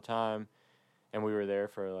come all the time," and we were there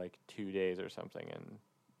for like 2 days or something, and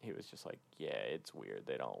he was just like, "Yeah, it's weird.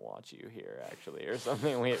 They don't want you here, actually, or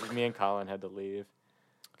something." Me and Colin had to leave.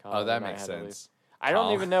 Oh, Colin that and I makes had to leave. sense. I don't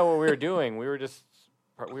Colin. even know what we were doing. We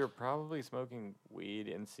were probably smoking weed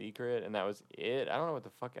in secret, and that was it. I don't know what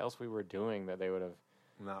the fuck else we were doing that they would have.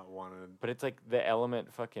 Not wanted. But it's like the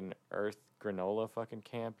Element fucking Earth granola fucking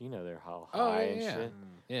camp. You know they're how high Oh, yeah, and yeah. shit.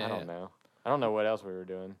 Yeah. I don't know. I don't know what else we were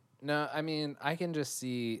doing. No, I mean, I can just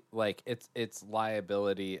see like it's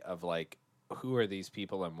liability of like who are these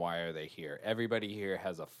people and why are they here? Everybody here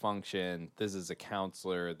has a function. This is a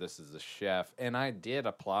counselor. This is a chef. And I did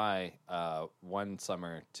apply one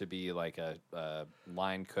summer to be like a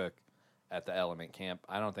line cook at the Element Camp.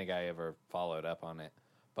 I don't think I ever followed up on it,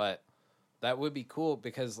 but that would be cool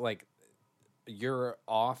because like your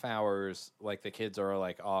off hours, like the kids are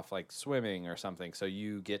like off like swimming or something, so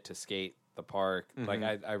you get to skate the park. Like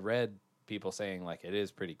I read people saying like it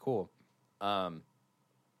is pretty cool.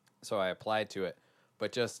 so I applied to it.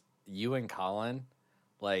 But just you and Colin,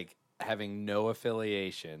 like having no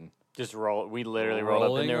affiliation. Just roll. We literally rolled up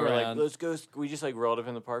in Rolling there. We're like, around. let's go. We just like rolled up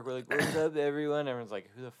in the park. We're like, what's up, everyone? Everyone's like,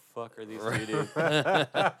 who the fuck are these two dudes?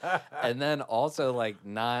 And then also like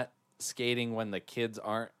not skating when the kids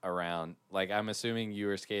aren't around. Like I'm assuming you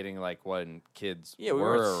were skating like when kids Yeah, we were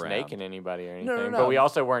weren't around. snaking anybody or anything. No, But we no.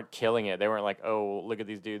 also weren't killing it. They weren't like, oh, look at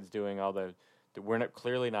these dudes doing all the. We're not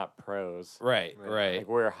clearly not pros. Right, Yeah. right, Like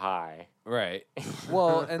we're high. right.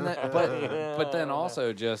 Well, and that, but then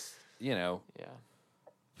also just Yeah.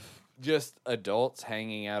 just adults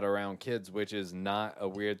hanging out around kids, which is not a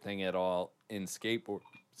weird thing at all in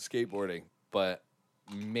skateboarding, but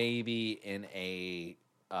maybe in a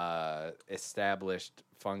established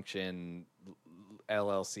function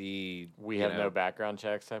LLC. We you have know. no background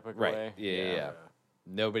checks type of Right. way. Yeah.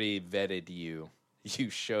 Nobody vetted you.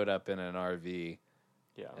 You showed up in an RV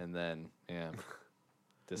Yeah. and then No,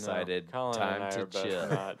 decided Colin and time I to are both chill.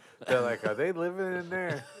 not- They're like, are they living in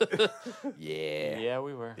there? Yeah. Yeah,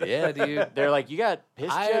 we were. Yeah, dude. They're like, you got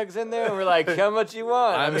piss I- jugs in there? We're like, how much you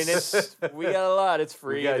want? I'm we got a lot. It's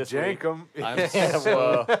free. We got this week. Jankum. I'm Yeah,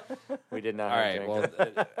 so whoa. We did not. all have right. Well,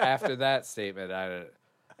 Jankum. after that statement,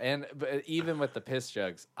 but even with the piss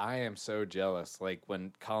jugs, I am so jealous. Like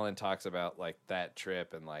when Colin talks about like that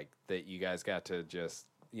trip and like that you guys got to just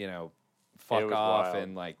fuck was off wild.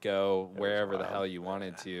 and like go wherever the wild. hell you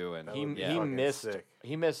wanted to, and That would be yeah. he fucking missed sick.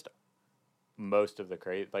 he missed most of the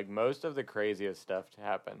craziest stuff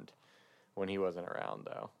happened when he wasn't around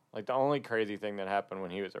though. Like the only crazy thing that happened when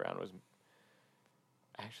he was around was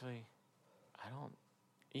actually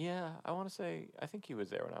I want to say I think he was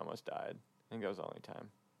there when I almost died. I think that was the only time.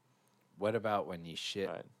 What about when you shit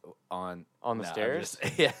But on on the No, I'm stairs?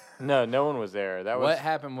 just- yeah. No one was there. That was What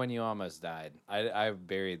happened when you almost died? I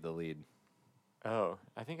buried the lead. Oh,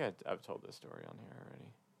 I think I've told this story on here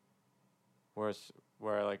already.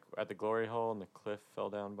 Where I like at the glory hole and the cliff fell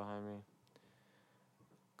down behind me.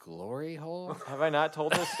 Glory hole? Have I not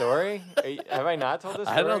told this story? Have I not told this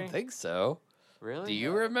story? I don't think so. Really? Do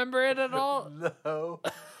you remember it at all? No.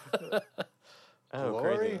 Oh,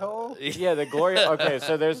 Glory crazy. hole? Yeah, the glory. Okay,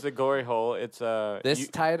 so there's the glory hole. It's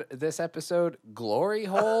This episode, glory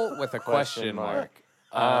hole with a question mark.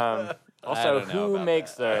 Also, I don't know who about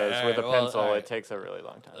makes that. those All with a right, well, pencil? all right. It takes a really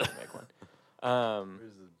long time to make one.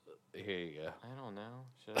 Where's the- Here you go. I don't know.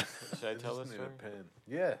 Should I tell just this need story? a pen.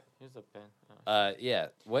 Yeah. Here's a pen. Oh. Yeah.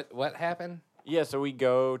 What happened? Yeah, so we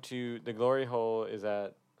go to the glory hole. Is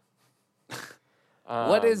at.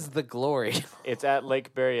 What is the glory? It's at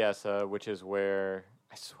Lake Berryessa, which is where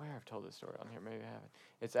I swear I've told this story on here. Maybe I haven't.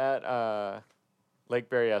 It's at Lake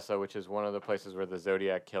Berryessa, which is one of the places where the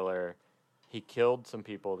Zodiac killer. He killed some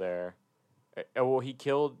people there. There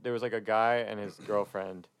was like a guy and his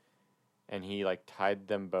girlfriend, and he like tied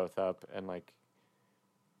them both up and like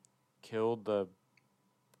killed the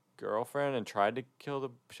girlfriend and tried to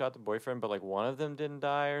shot the boyfriend, but like one of them didn't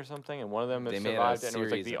die or something, and one of them They had made a survived, and it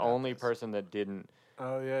was like series the about only this. person that didn't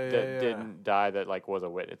Oh yeah, didn't die that like was a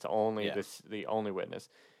witness. It's only Yeah. the only witness.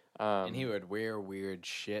 And he would wear weird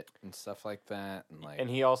shit and stuff like that, and like. And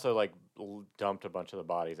he also like dumped a bunch of the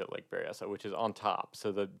bodies at Lake Berryessa, which is on top.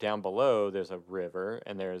 So the down below there's a river,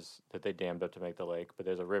 and there's that they dammed up to make the lake, but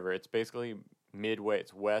there's a river. It's basically midway.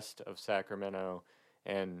 It's west of Sacramento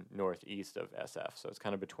and northeast of SF, so it's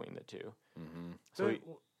kind of between the two. Mhm. So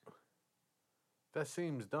that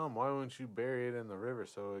seems dumb. Why wouldn't you bury it in the river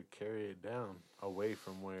so it would carry it down away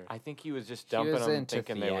from where? I think he was just He dumping was them, into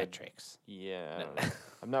thinking they would. theatrics. Yeah, I No. don't know.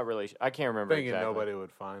 I'm not really. I can't remember Thinking exactly. nobody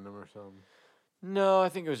would find them or something. No, I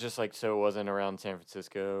think it was just like so it wasn't around San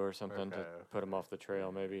Francisco or something to Okay, put him off the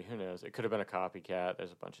trail. Maybe, who knows? It could have been a copycat.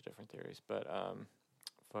 There's a bunch of different theories, but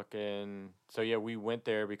so yeah, we went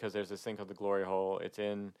there because there's this thing called the Glory Hole. It's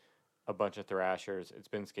in a bunch of thrashers. It's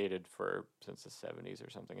been skated since the 70s or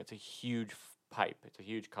something. It's a huge pipe. It's a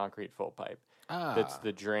huge concrete full pipe. Ah. That's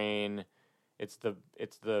the drain. It's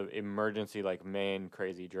the emergency like main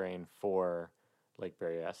crazy drain for Lake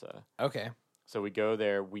Berryessa. Okay. So we go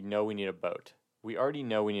there. We know we need a boat. We already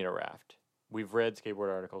know we need a raft. We've read skateboard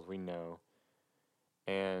articles. We know.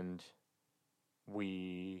 And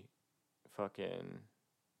we fucking,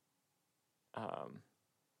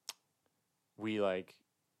 we like,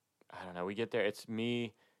 I don't know. We get there. It's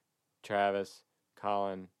me, Travis,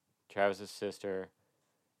 Colin, Travis's sister,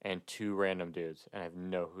 and two random dudes. And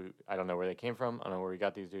I don't know where they came from. I don't know where we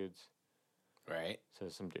got these dudes. Right. So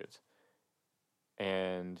some dudes.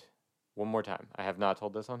 And one more time. I have not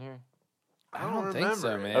told this on here. I don't think so,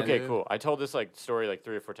 remember it. man. Okay, dude. cool. I told this like story like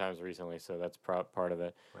 3 or 4 times recently, so that's part of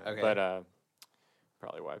it. Okay. But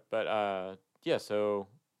probably why. But yeah, so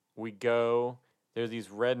we go there's these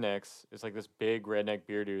rednecks. It's like this big redneck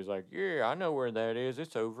beard dude's like, yeah, I know where that is.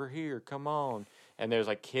 It's over here. Come on. And there's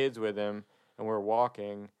like kids with him, and we're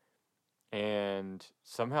walking, and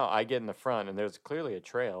somehow I get in the front, and there's clearly a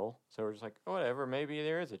trail. So we're just like, oh, whatever. Maybe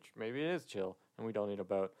maybe it is chill, and we don't need a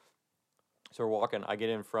boat. So we're walking. I get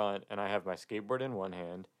in front, and I have my skateboard in one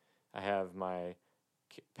hand. I have my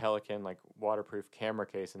Pelican like waterproof camera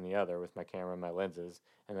case in the other with my camera and my lenses,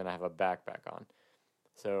 and then I have a backpack on.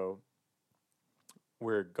 So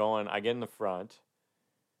we're going. I get in the front,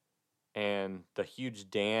 and the huge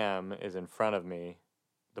dam is in front of me.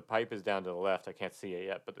 The pipe is down to the left. I can't see it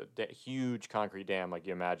yet, but the huge concrete dam, like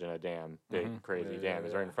you imagine a dam, big, crazy dam,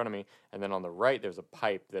 is right in front of me. And then on the right, there's a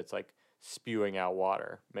pipe that's like spewing out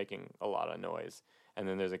water, making a lot of noise. And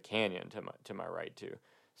then there's a canyon to my right, too.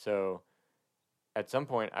 So at some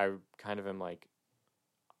point, I kind of am like,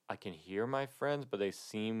 I can hear my friends, but they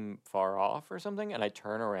seem far off or something. And I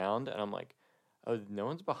turn around, and I'm like, oh, no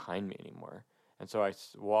one's behind me anymore. And so I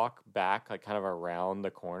walk back, like kind of around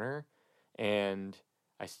the corner, and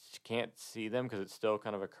I can't see them because it's still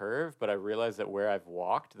kind of a curve, but I realized that where I've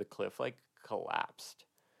walked, the cliff like collapsed.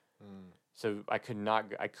 So I could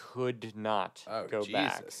not go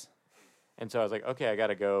back. And so I was like, okay, I got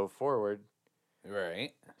to go forward.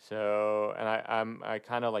 Right. So, and I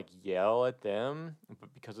kind of like yell at them,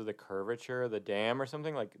 but because of the curvature of the dam or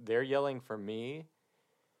something, like they're yelling for me,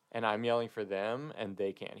 and I'm yelling for them, and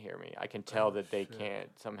they can't hear me. I can tell that they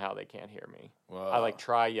somehow they can't hear me. Whoa. I like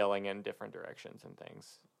try yelling in different directions and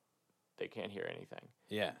things. They can't hear anything.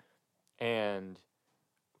 Yeah. And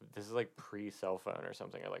this is like pre-cell phone or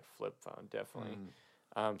something, or like flip phone, definitely.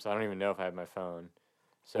 So I don't even know if I had my phone.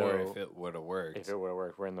 So or if it would have worked. If it would have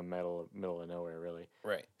worked. We're in the middle of nowhere, really.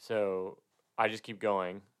 Right. So I just keep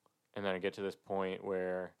going, and then I get to this point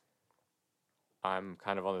where I'm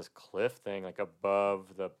kind of on this cliff thing, like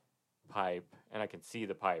above the pipe, and I can see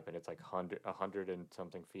the pipe, and it's like 100 and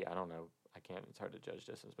something feet. I don't know. I can't. It's hard to judge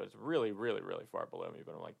distance, but it's really, really, really far below me.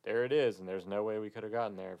 But I'm like, there it is, and there's no way we could have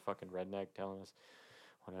gotten there. Fucking redneck telling us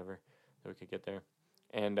whatever that we could get there.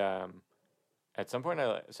 And at some point,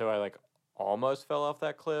 I like almost fell off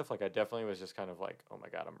that cliff. Like I definitely was just kind of like, oh my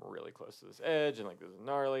God, I'm really close to this edge, and like this is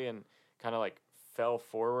gnarly, and kind of like fell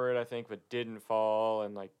forward, I think, but didn't fall,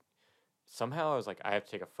 and like somehow I was like, I have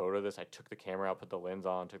to take a photo of this. I took the camera out, put the lens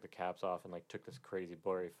on, took the caps off, and like took this crazy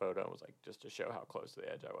blurry photo, and was like, just to show how close to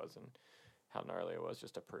the edge I was and how gnarly it was,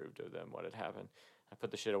 just to prove to them what had happened. I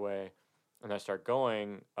put the shit away, and I start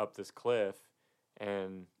going up this cliff,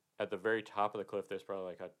 and at the very top of the cliff, there's probably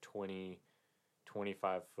like a 20,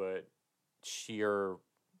 25 foot sheer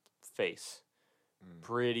face.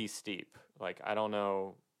 Pretty steep. Like, I don't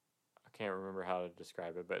know, I can't remember how to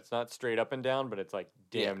describe it, but it's not straight up and down, but it's like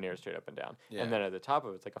damn near straight up and down. Yeah. And then at the top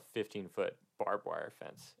of it's like a 15-foot barbed wire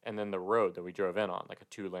fence. And then the road that we drove in on, like a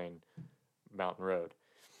 2-lane mountain road.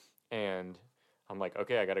 And I'm like,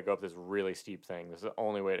 okay, I got to go up this really steep thing. This is the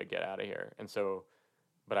only way to get out of here. And so,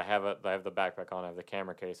 but I have the backpack on, I have the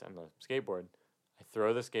camera case and the skateboard. I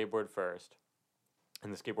throw the skateboard first,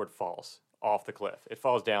 and the skateboard falls off the cliff. It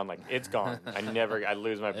falls down, like it's gone. I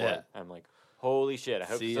lose my board. Yeah. I'm like, holy shit, I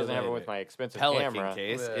hope this doesn't happen with my expensive Pelican camera.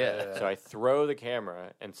 Case. Yeah. So I throw the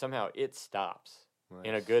camera, and somehow it stops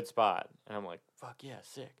in a good spot. And I'm like, fuck yeah,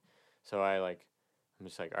 sick. So I'm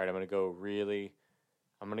just like, all right, I'm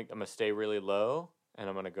gonna stay really low, and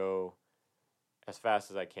I'm gonna go as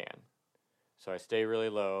fast as I can. So I stay really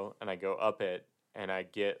low, and I go up it, and I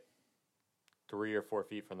get 3 or 4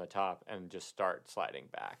 feet from the top and just start sliding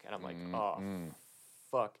back. And I'm like,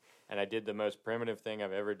 fuck. And I did the most primitive thing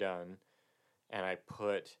I've ever done. And I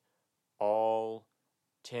put all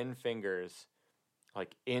 10 fingers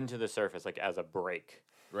like into the surface, like as a brake.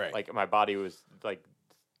 Right. Like my body was like,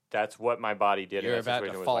 that's what my body did. You're in that about to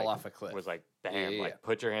situation. fall was like, off a cliff. Was like, bam, Yeah. like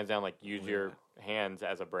put your hands down, like use your hands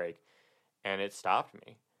as a brake. And it stopped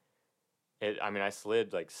me. I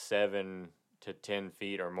slid like 7 to 10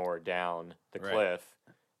 feet or more down the cliff,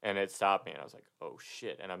 and it stopped me, and I was like, oh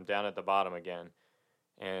shit, and I'm down at the bottom again.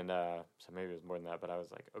 And so maybe it was more than that, but I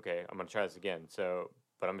was like, okay, I'm gonna try this again.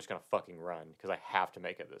 But I'm just gonna fucking run, because I have to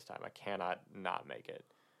make it this time. I cannot not make it,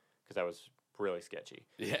 because that was really sketchy.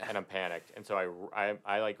 Yeah. And I'm panicked, and so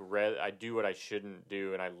I do what I shouldn't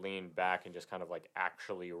do, and I lean back and just kind of like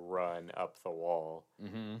actually run up the wall.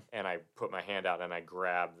 And I put my hand out and I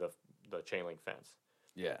grab the chain link fence.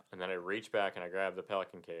 Yeah. And then I reach back and I grab the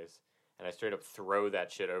Pelican case, and I straight up throw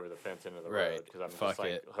that shit over the fence into the road, because I'm just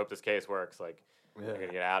like, hope this case works. Like, I'm gonna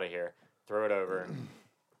get out of here. Throw it over.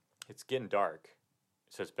 It's getting dark,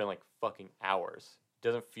 so it's been like fucking hours. It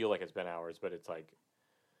doesn't feel like it's been hours, but it's like,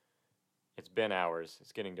 it's been hours.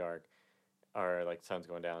 It's getting dark, or like sun's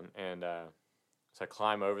going down, and So I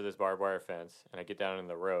climb over this barbed wire fence, and I get down in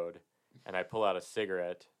the road, and I pull out a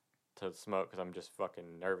cigarette to smoke because I'm just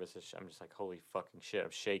fucking nervous. I'm just like, holy fucking shit,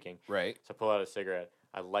 I'm shaking. Right. So I pull out a cigarette.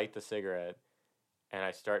 I light the cigarette, and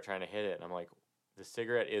I start trying to hit it. And I'm like, the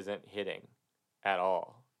cigarette isn't hitting at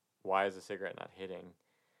all. Why is the cigarette not hitting?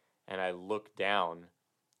 And I look down,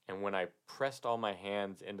 and when I pressed all my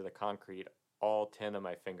hands into the concrete, all 10 of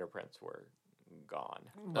my fingerprints were gone.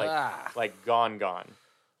 Like gone.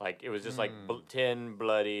 Like it was just like 10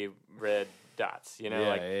 bloody red dots, you know?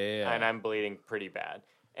 And I'm bleeding pretty bad.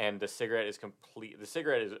 And the cigarette is the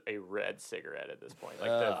cigarette is a red cigarette at this point. Like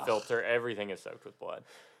the filter, everything is soaked with blood.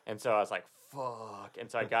 And so I was like, fuck. And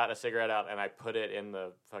so I got a cigarette out and I put it in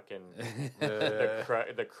the fucking,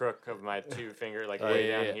 the crook of my two finger, like way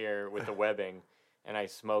down here with the webbing. And I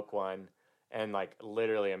smoke one. And like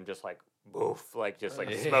literally I'm just like, boof, like just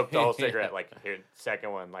like smoked the whole cigarette. Like here,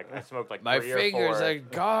 second one, like I smoked like my 3 fingers or 4. are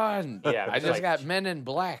gone. Yeah, I just got Men in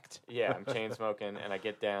Blacked. Yeah, I'm chain smoking, and I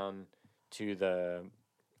get down to the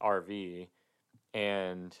RV,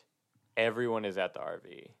 and everyone is at the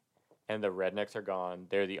RV, and the rednecks are gone.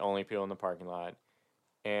 They're the only people in the parking lot,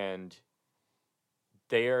 and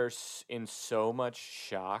they are in so much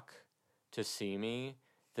shock to see me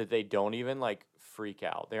that they don't even like freak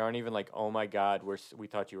out. They aren't even like, oh my God, we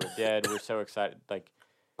thought you were dead. We're so excited. Like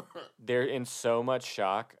they're in so much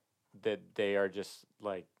shock that they are just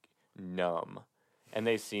like numb, and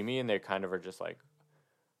they see me and they kind of are just like,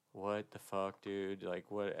 what the fuck, dude? Like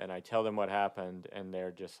what? And I tell them what happened, and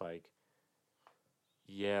they're just like,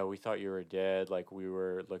 yeah, we thought you were dead. Like we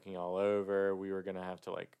were looking all over. We were gonna have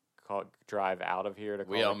to like drive out of here to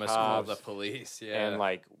call We the almost cops. called the police, yeah. And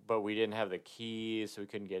like, but we didn't have the keys, so we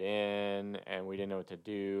couldn't get in, and we didn't know what to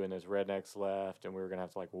do. And those rednecks left, and we were gonna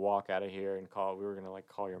have to like walk out of here and call. We were gonna like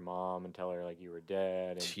call your mom and tell her like you were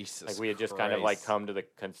dead. And Jesus like we had just kind of like Christ. come to the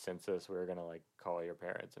consensus. We were gonna like call your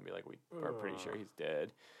parents and be like, we are pretty sure he's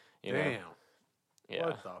dead. You know? Damn. Yeah.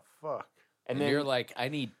 What the fuck? And And then you're like, I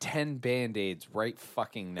need 10 Band-Aids right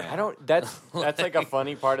fucking now. I don't. That's like a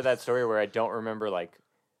funny part of that story where I don't remember like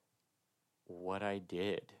what I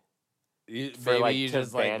did. Maybe like, you to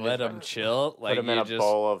just like bandage let my- them chill. Like Put them in you a just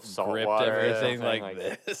bowl of salt gripped water. or everything something,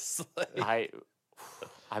 like this. Like,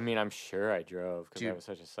 I mean, I'm sure I drove because I Dude, was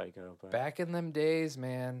such a psycho. But back in them days,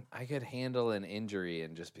 man, I could handle an injury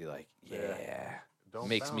and just be like, yeah, Don't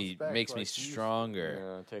makes bounce me back makes me like you used to. stronger.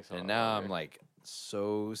 yeah, it takes a And lot now longer. I'm like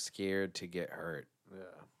so scared to get hurt Yeah.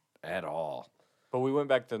 at all. But we went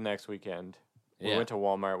back the next weekend. We Yeah. went to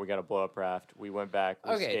Walmart. We got a blow up raft. We went back.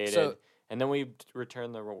 We Okay, skated. so- and then we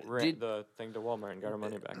returned Did- the thing to Walmart and got our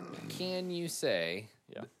money back. Can you say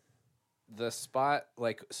Yeah. the spot,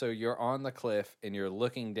 like, so you're on the cliff and you're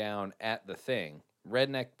looking down at the thing.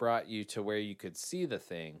 Redneck brought you to where you could see the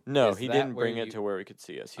thing. No, Is he that didn't where bring you- it to where we could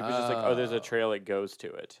see us. He was just like, "Oh, there's a trail that goes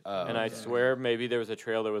to it." Oh, and I okay. swear, maybe there was a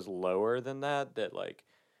trail that was lower than that. That like,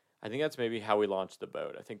 I think that's maybe how we launched the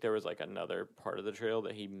boat. I think there was like another part of the trail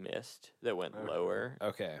that he missed that went Okay. lower.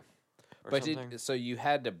 Okay. Or But something. so you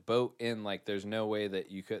had to boat in, like, there's no way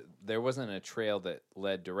that you could, there wasn't a trail that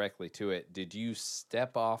led directly to it. Did you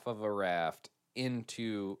step off of a raft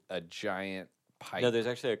into a giant pipe? No, there's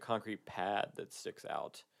actually a concrete pad that sticks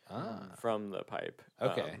out Ah. from the pipe.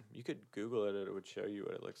 Okay. You could Google it; it would show you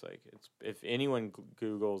what it looks like. It's if anyone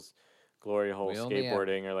Googles glory hole We only have-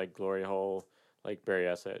 skateboarding or like glory hole like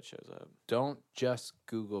Berryessa, it shows up. Don't just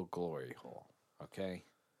Google glory hole, okay?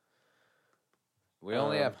 We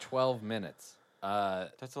only have 12 minutes.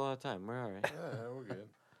 That's a lot of time. We're all right. Yeah, we're good.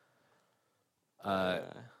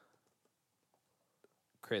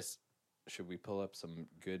 Chris, should we pull up some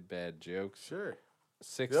good, bad jokes? Sure.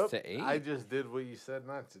 6 Yep, to 8? I just did what you said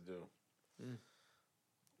not to do. Mm.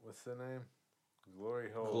 What's the name? Glory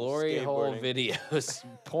hole. Glory hole skateboarding. videos.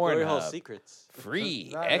 glory hole Pornhub. secrets. Free.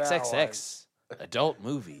 Not that XXX. Adult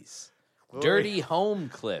movies. Glory- Dirty home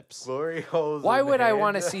clips. Glory holes. Why in would I hand.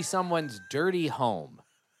 want to see someone's dirty home?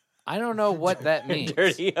 I don't know what that means.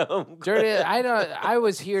 Dirty home. Dirty. I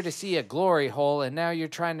was here to see a glory hole, and now you're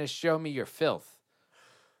trying to show me your filth.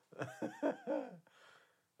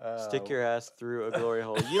 Stick your ass through a glory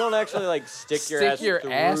hole. You don't actually like stick your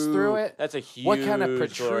ass through it? That's a huge. What kind of glory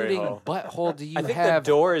protruding hole. butthole do you I think have? the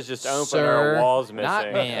door is just open sir, or a wall's missing not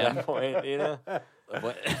at ma'am. that point. You know.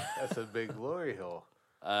 What? That's a big glory hole.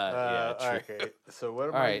 Yeah, true. Okay, so what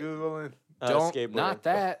am All I right. Googling? Don't. Skateboarding. Not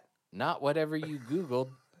that. Not whatever you Googled.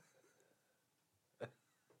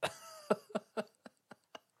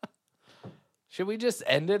 Should we just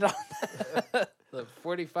end it on that? The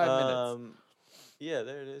 45 minutes. Yeah,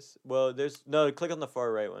 there it is. Well, click on the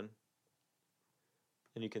far right one,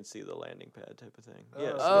 and you can see the landing pad type of thing.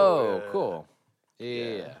 Yes. Oh, yeah. cool. Yeah.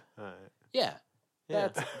 Yeah. Yeah. All right. Yeah. Yeah.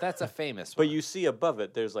 That's a famous But one. you see above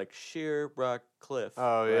it, there's like sheer rock cliff.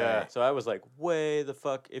 Oh yeah. Right. So I was like, way the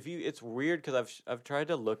fuck. It's weird because I've tried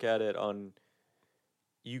to look at it on.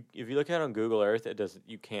 If you look at it on Google Earth,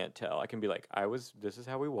 you can't tell. I can be like, this is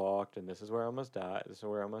how we walked, and this is where I almost died. This is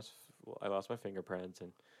where I lost my fingerprints,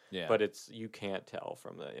 and Yeah. but you can't tell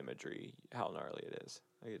from the imagery how gnarly it is.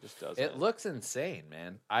 Like, it just doesn't. It looks insane,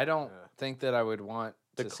 man. I don't Yeah. think that I would want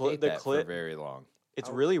The to cli- skate the that cli- for very long. It's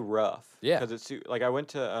really rough. Yeah. because it's like I went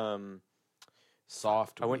to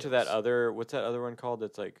Soft. I went to that wheels. other what's that other one called?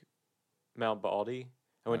 That's like Mount Baldy.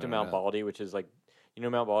 I went to don't Mount know. Baldy, which is like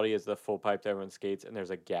Mount Baldy is the full pipe that everyone skates, and there's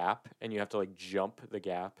a gap, and you have to like jump the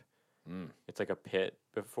gap. Mm. It's like a pit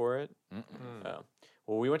before it. Mm-mm. Oh.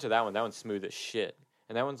 Well, we went to that one. That one's smooth as shit,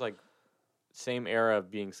 and that one's like same era of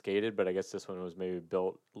being skated, but I guess this one was maybe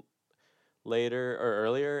built later or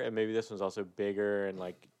earlier, and maybe this one's also bigger and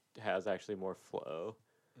like has actually more flow,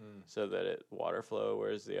 so that it water flow.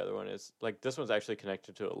 Whereas the other one is like this one's actually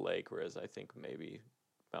connected to a lake, whereas I think maybe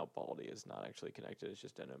Mount Baldy is not actually connected. It's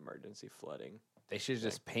just an emergency flooding. They should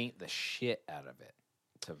just paint the shit out of it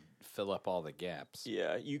to fill up all the gaps.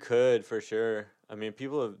 Yeah, you could for sure. I mean,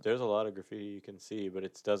 there's a lot of graffiti you can see, but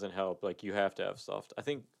it doesn't help. Like you have to have soft. I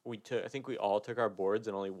think we all took our boards,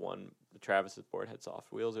 and only one. Travis's board had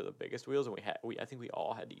soft wheels or the biggest wheels, and I think we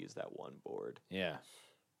all had to use that one board Yeah.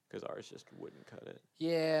 because ours just wouldn't cut it.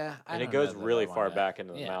 Yeah. And it goes really far back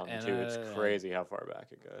into the mountain and, too. It's crazy how far back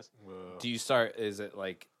it goes. Whoa. Do you start? Is it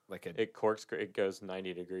like a? It it goes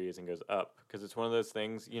 90 degrees and goes up because it's one of those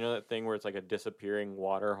things. You know that thing where it's like a disappearing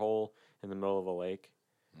water hole in the middle of a lake,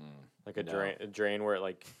 like a No. drain where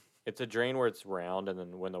it's a drain where it's round, and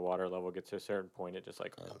then when the water level gets to a certain point, it just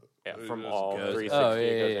like from just all goes 360 Oh, it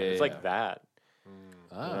goes in. yeah, It's yeah. like that.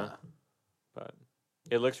 Ah. But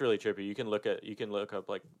it looks really trippy. You can look up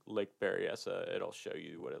like Lake Berryessa. It'll show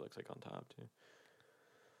you what it looks like on top too.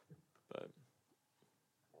 But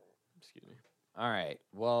excuse me. All right.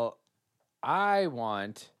 Well, I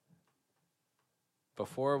want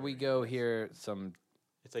before we go here some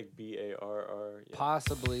It's like BARR. Yeah.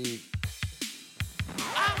 possibly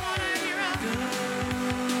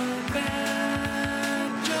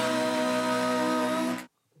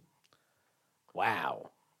wow.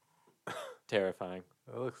 Terrifying.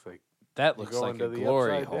 That looks like That you're looks going like a to the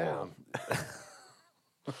glory upside hole.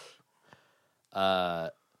 down.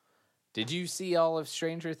 Did you see all of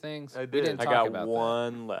Stranger Things? I We did. didn't I talk got about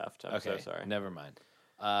one left. I'm that. so Okay, sorry. never mind.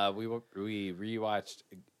 We rewatched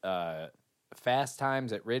Fast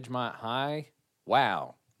Times at Ridgemont High.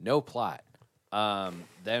 Wow, no plot.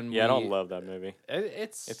 Then Yeah, I don't love that movie.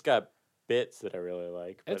 it's It's got bits that I really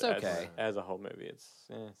like. But It's okay. As a whole movie, it's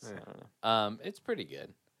I don't know. it's pretty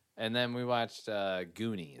good. And then we watched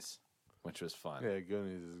Goonies, which was fun. Yeah,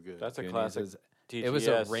 Goonies is good. That's a Goonies classic. is- it was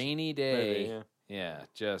a TGS rainy day. movie, yeah. Yeah,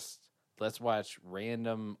 just let's watch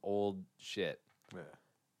random old shit. yeah.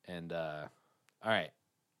 And all right.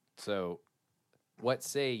 So, what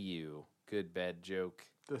say you? Good bad joke.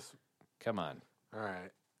 This. Come on. All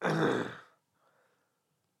right.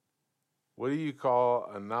 What do you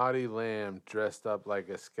call a naughty lamb dressed up like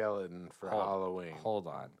a skeleton for Halloween? Hold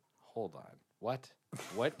on. What?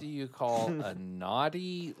 What do you call a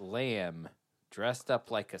naughty lamb dressed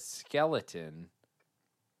up like a skeleton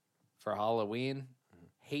for Halloween?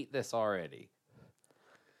 Hate this already.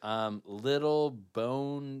 Little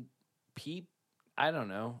bone peep. I don't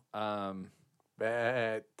know.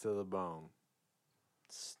 Bad to the bone.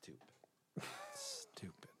 Stupid.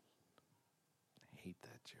 Hate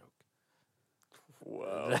that joke.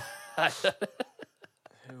 Whoa.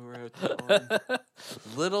 Who wrote that one?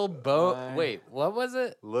 Little bone. Why? Wait, what was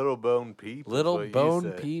it? Little bone peep. is Little what you bone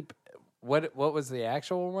said. peep. What was the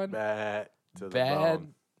actual one? Bad to the Bad.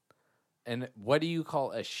 bone. And what do you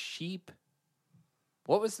call a sheep?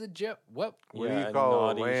 What was the joke? What What do Yeah, you a call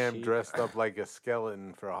a naughty lamb sheep. dressed up like a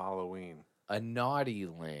skeleton for Halloween? a naughty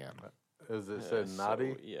lamb? Is it Yeah, said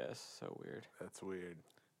naughty? Yes, so weird. That's weird.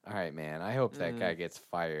 All right, man. I hope that Mm. guy gets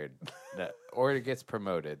fired, or gets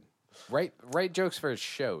promoted. Write jokes for his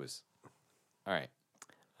shows. All right.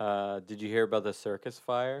 Did you hear about the circus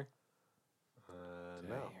fire? Did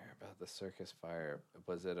No. I hear about the circus fire?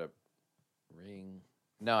 Was it a ring?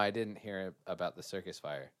 No, I didn't hear about the circus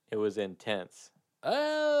fire. It was intense.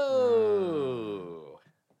 Oh.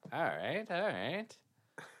 All right. I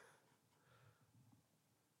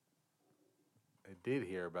did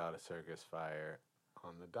hear about a circus fire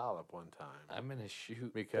on the Dollop one time. I'm gonna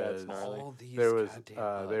shoot Because gnarly. all these there was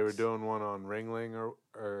goddamn they were bugs. doing one on Ringling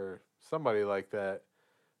or somebody like that,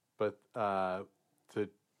 but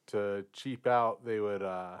to cheap out they would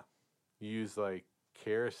use like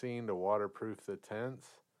kerosene to waterproof the tents,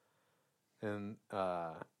 and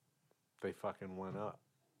they fucking went up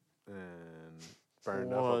and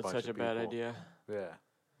burned up a Whoa, bunch such of a bad people. idea.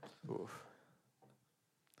 Yeah. Oof.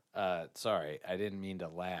 Sorry, I didn't mean to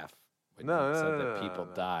laugh when No, you no, said no, that no, people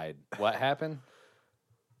no. died. What happened?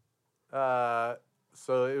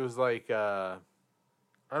 So it was like I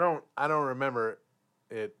don't remember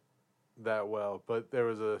it that well, but there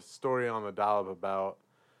was a story on the Dollop about,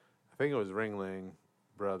 I think it was Ringling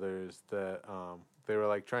Brothers, that they were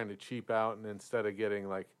like trying to cheap out, and instead of getting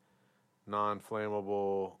like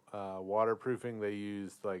non-flammable waterproofing, they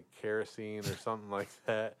used like kerosene or something like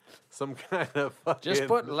that, some kind of fucking Just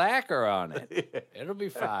put lacquer on it. It'll be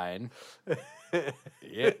fine.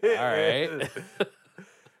 Yeah, all right.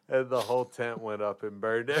 And the whole tent went up and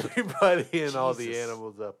burned everybody and all the Jesus.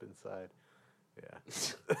 animals up inside. Yeah.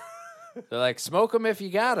 They're like, smoke them if you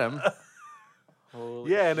got them.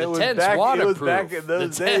 Holy Yeah, and The it was tent's back. It was waterproof. back in The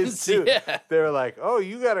those days tent's- too. yeah. They were like, "Oh,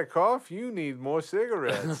 you got a cough? You need more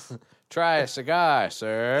cigarettes." Try a cigar,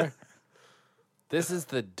 sir. This is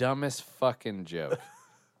the dumbest fucking joke.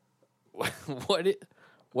 What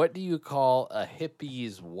do you call a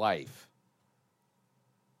hippie's wife?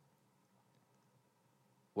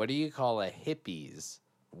 What do you call a hippie's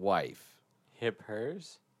wife? Hip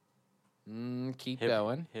hers? Keep Hip,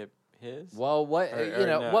 going. Hip his? Well, what Or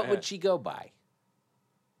no, what would she go by?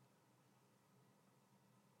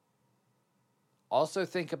 Also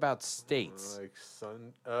think about states. Like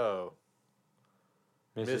son. Oh,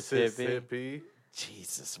 Mississippi. Mississippi.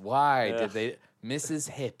 Jesus, why Ugh. did they Mrs.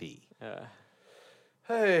 Hippie?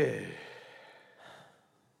 Hey.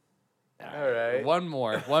 All right. One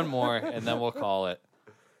more, and then we'll call it.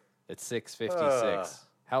 It's 6:56.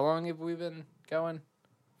 How long have we been going?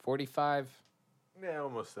 45. Yeah,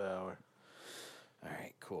 almost an hour. All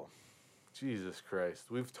right, cool. Jesus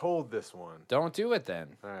Christ, we've told this one. Don't do it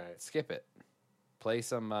then. All right. Skip it. Play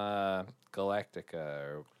some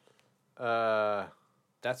Galactica.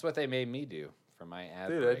 That's what they made me do for my ad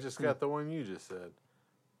Dude, break. I just got the one you just said.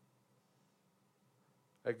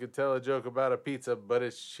 I could tell a joke about a pizza, but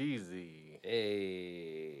it's cheesy.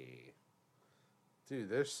 Hey. Dude,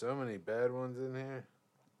 there's so many bad ones in here.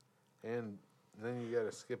 And then you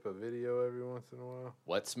gotta skip a video every once in a while.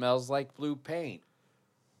 What smells like blue paint?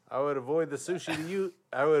 I would avoid the sushi to you.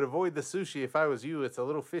 I would avoid the sushi if I was you. It's a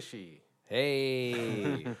little fishy.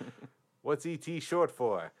 Hey. What's ET short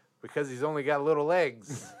for? Because he's only got little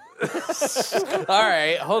legs. All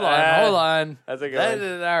right, hold on. That's a good That one.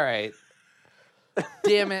 is- all right.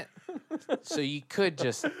 Damn it. So you could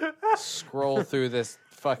just scroll through this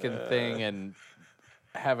fucking thing and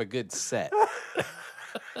have a good set.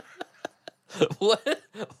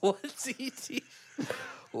 What's ET?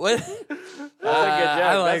 What? That's a good joke.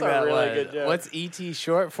 I like That's a that really one. good joke. What's ET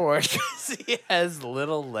short for? Because he has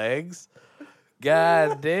little legs.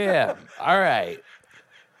 God damn. All right.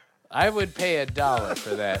 I would pay $1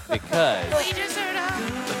 for that because We just heard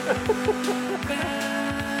a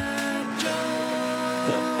bad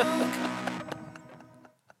joke.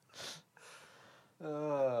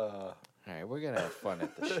 all right, we're gonna have fun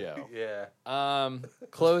at the show. Yeah.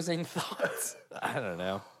 Closing thoughts. I don't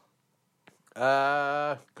know.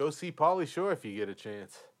 Go see Pauly Shore if you get a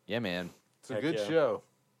chance. Yeah, man. It's a Heck good yeah. show.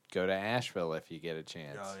 Go to Asheville if you get a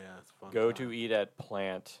chance. Oh yeah, it's fun. Go to eat at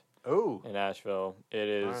Plant Oh, in Asheville. It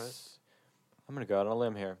is. Alright. I'm gonna go out on a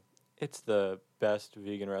limb here. It's the best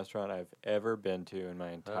vegan restaurant I've ever been to in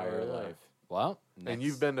my entire yeah. life. Well, and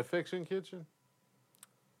you've been to Fiction Kitchen?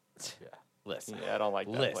 listen. Yeah, I don't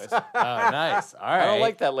like that Listen. place. Oh, nice. All right. I don't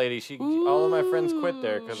like that lady. All of my friends quit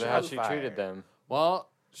there because of how Shots she fired. treated them. Well,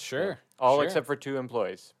 sure. All sure. except for 2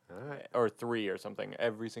 employees. All right. Or 3 or something.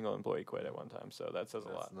 Every single employee quit at one time, so that says a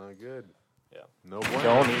lot. That's not good. Yeah. No bueno.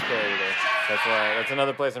 Don't eat there either. That's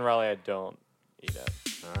another place in Raleigh I don't eat at.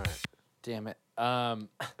 All right. Damn it.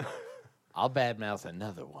 I'll badmouth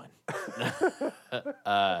another one.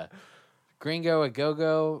 Gringo a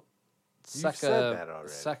go-go. You've said that already.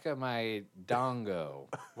 Sucka my dongo.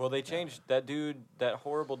 Well, they changed that dude, that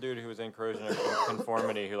horrible dude who was in corrosion of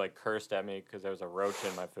conformity who like cursed at me because there was a roach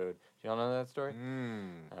in my food. Do y'all know that story?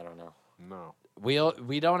 I don't know. No. We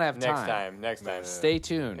don't have time. Next time. Stay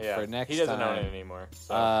tuned Yeah, for next he doesn't time. own it anymore.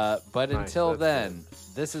 So. But Nice, until that's then,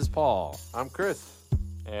 this is Paul, I'm Chris.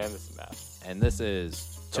 And this is Matt. and this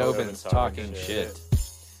is Tobin's Tobin's Talking Talking Shit. Shit.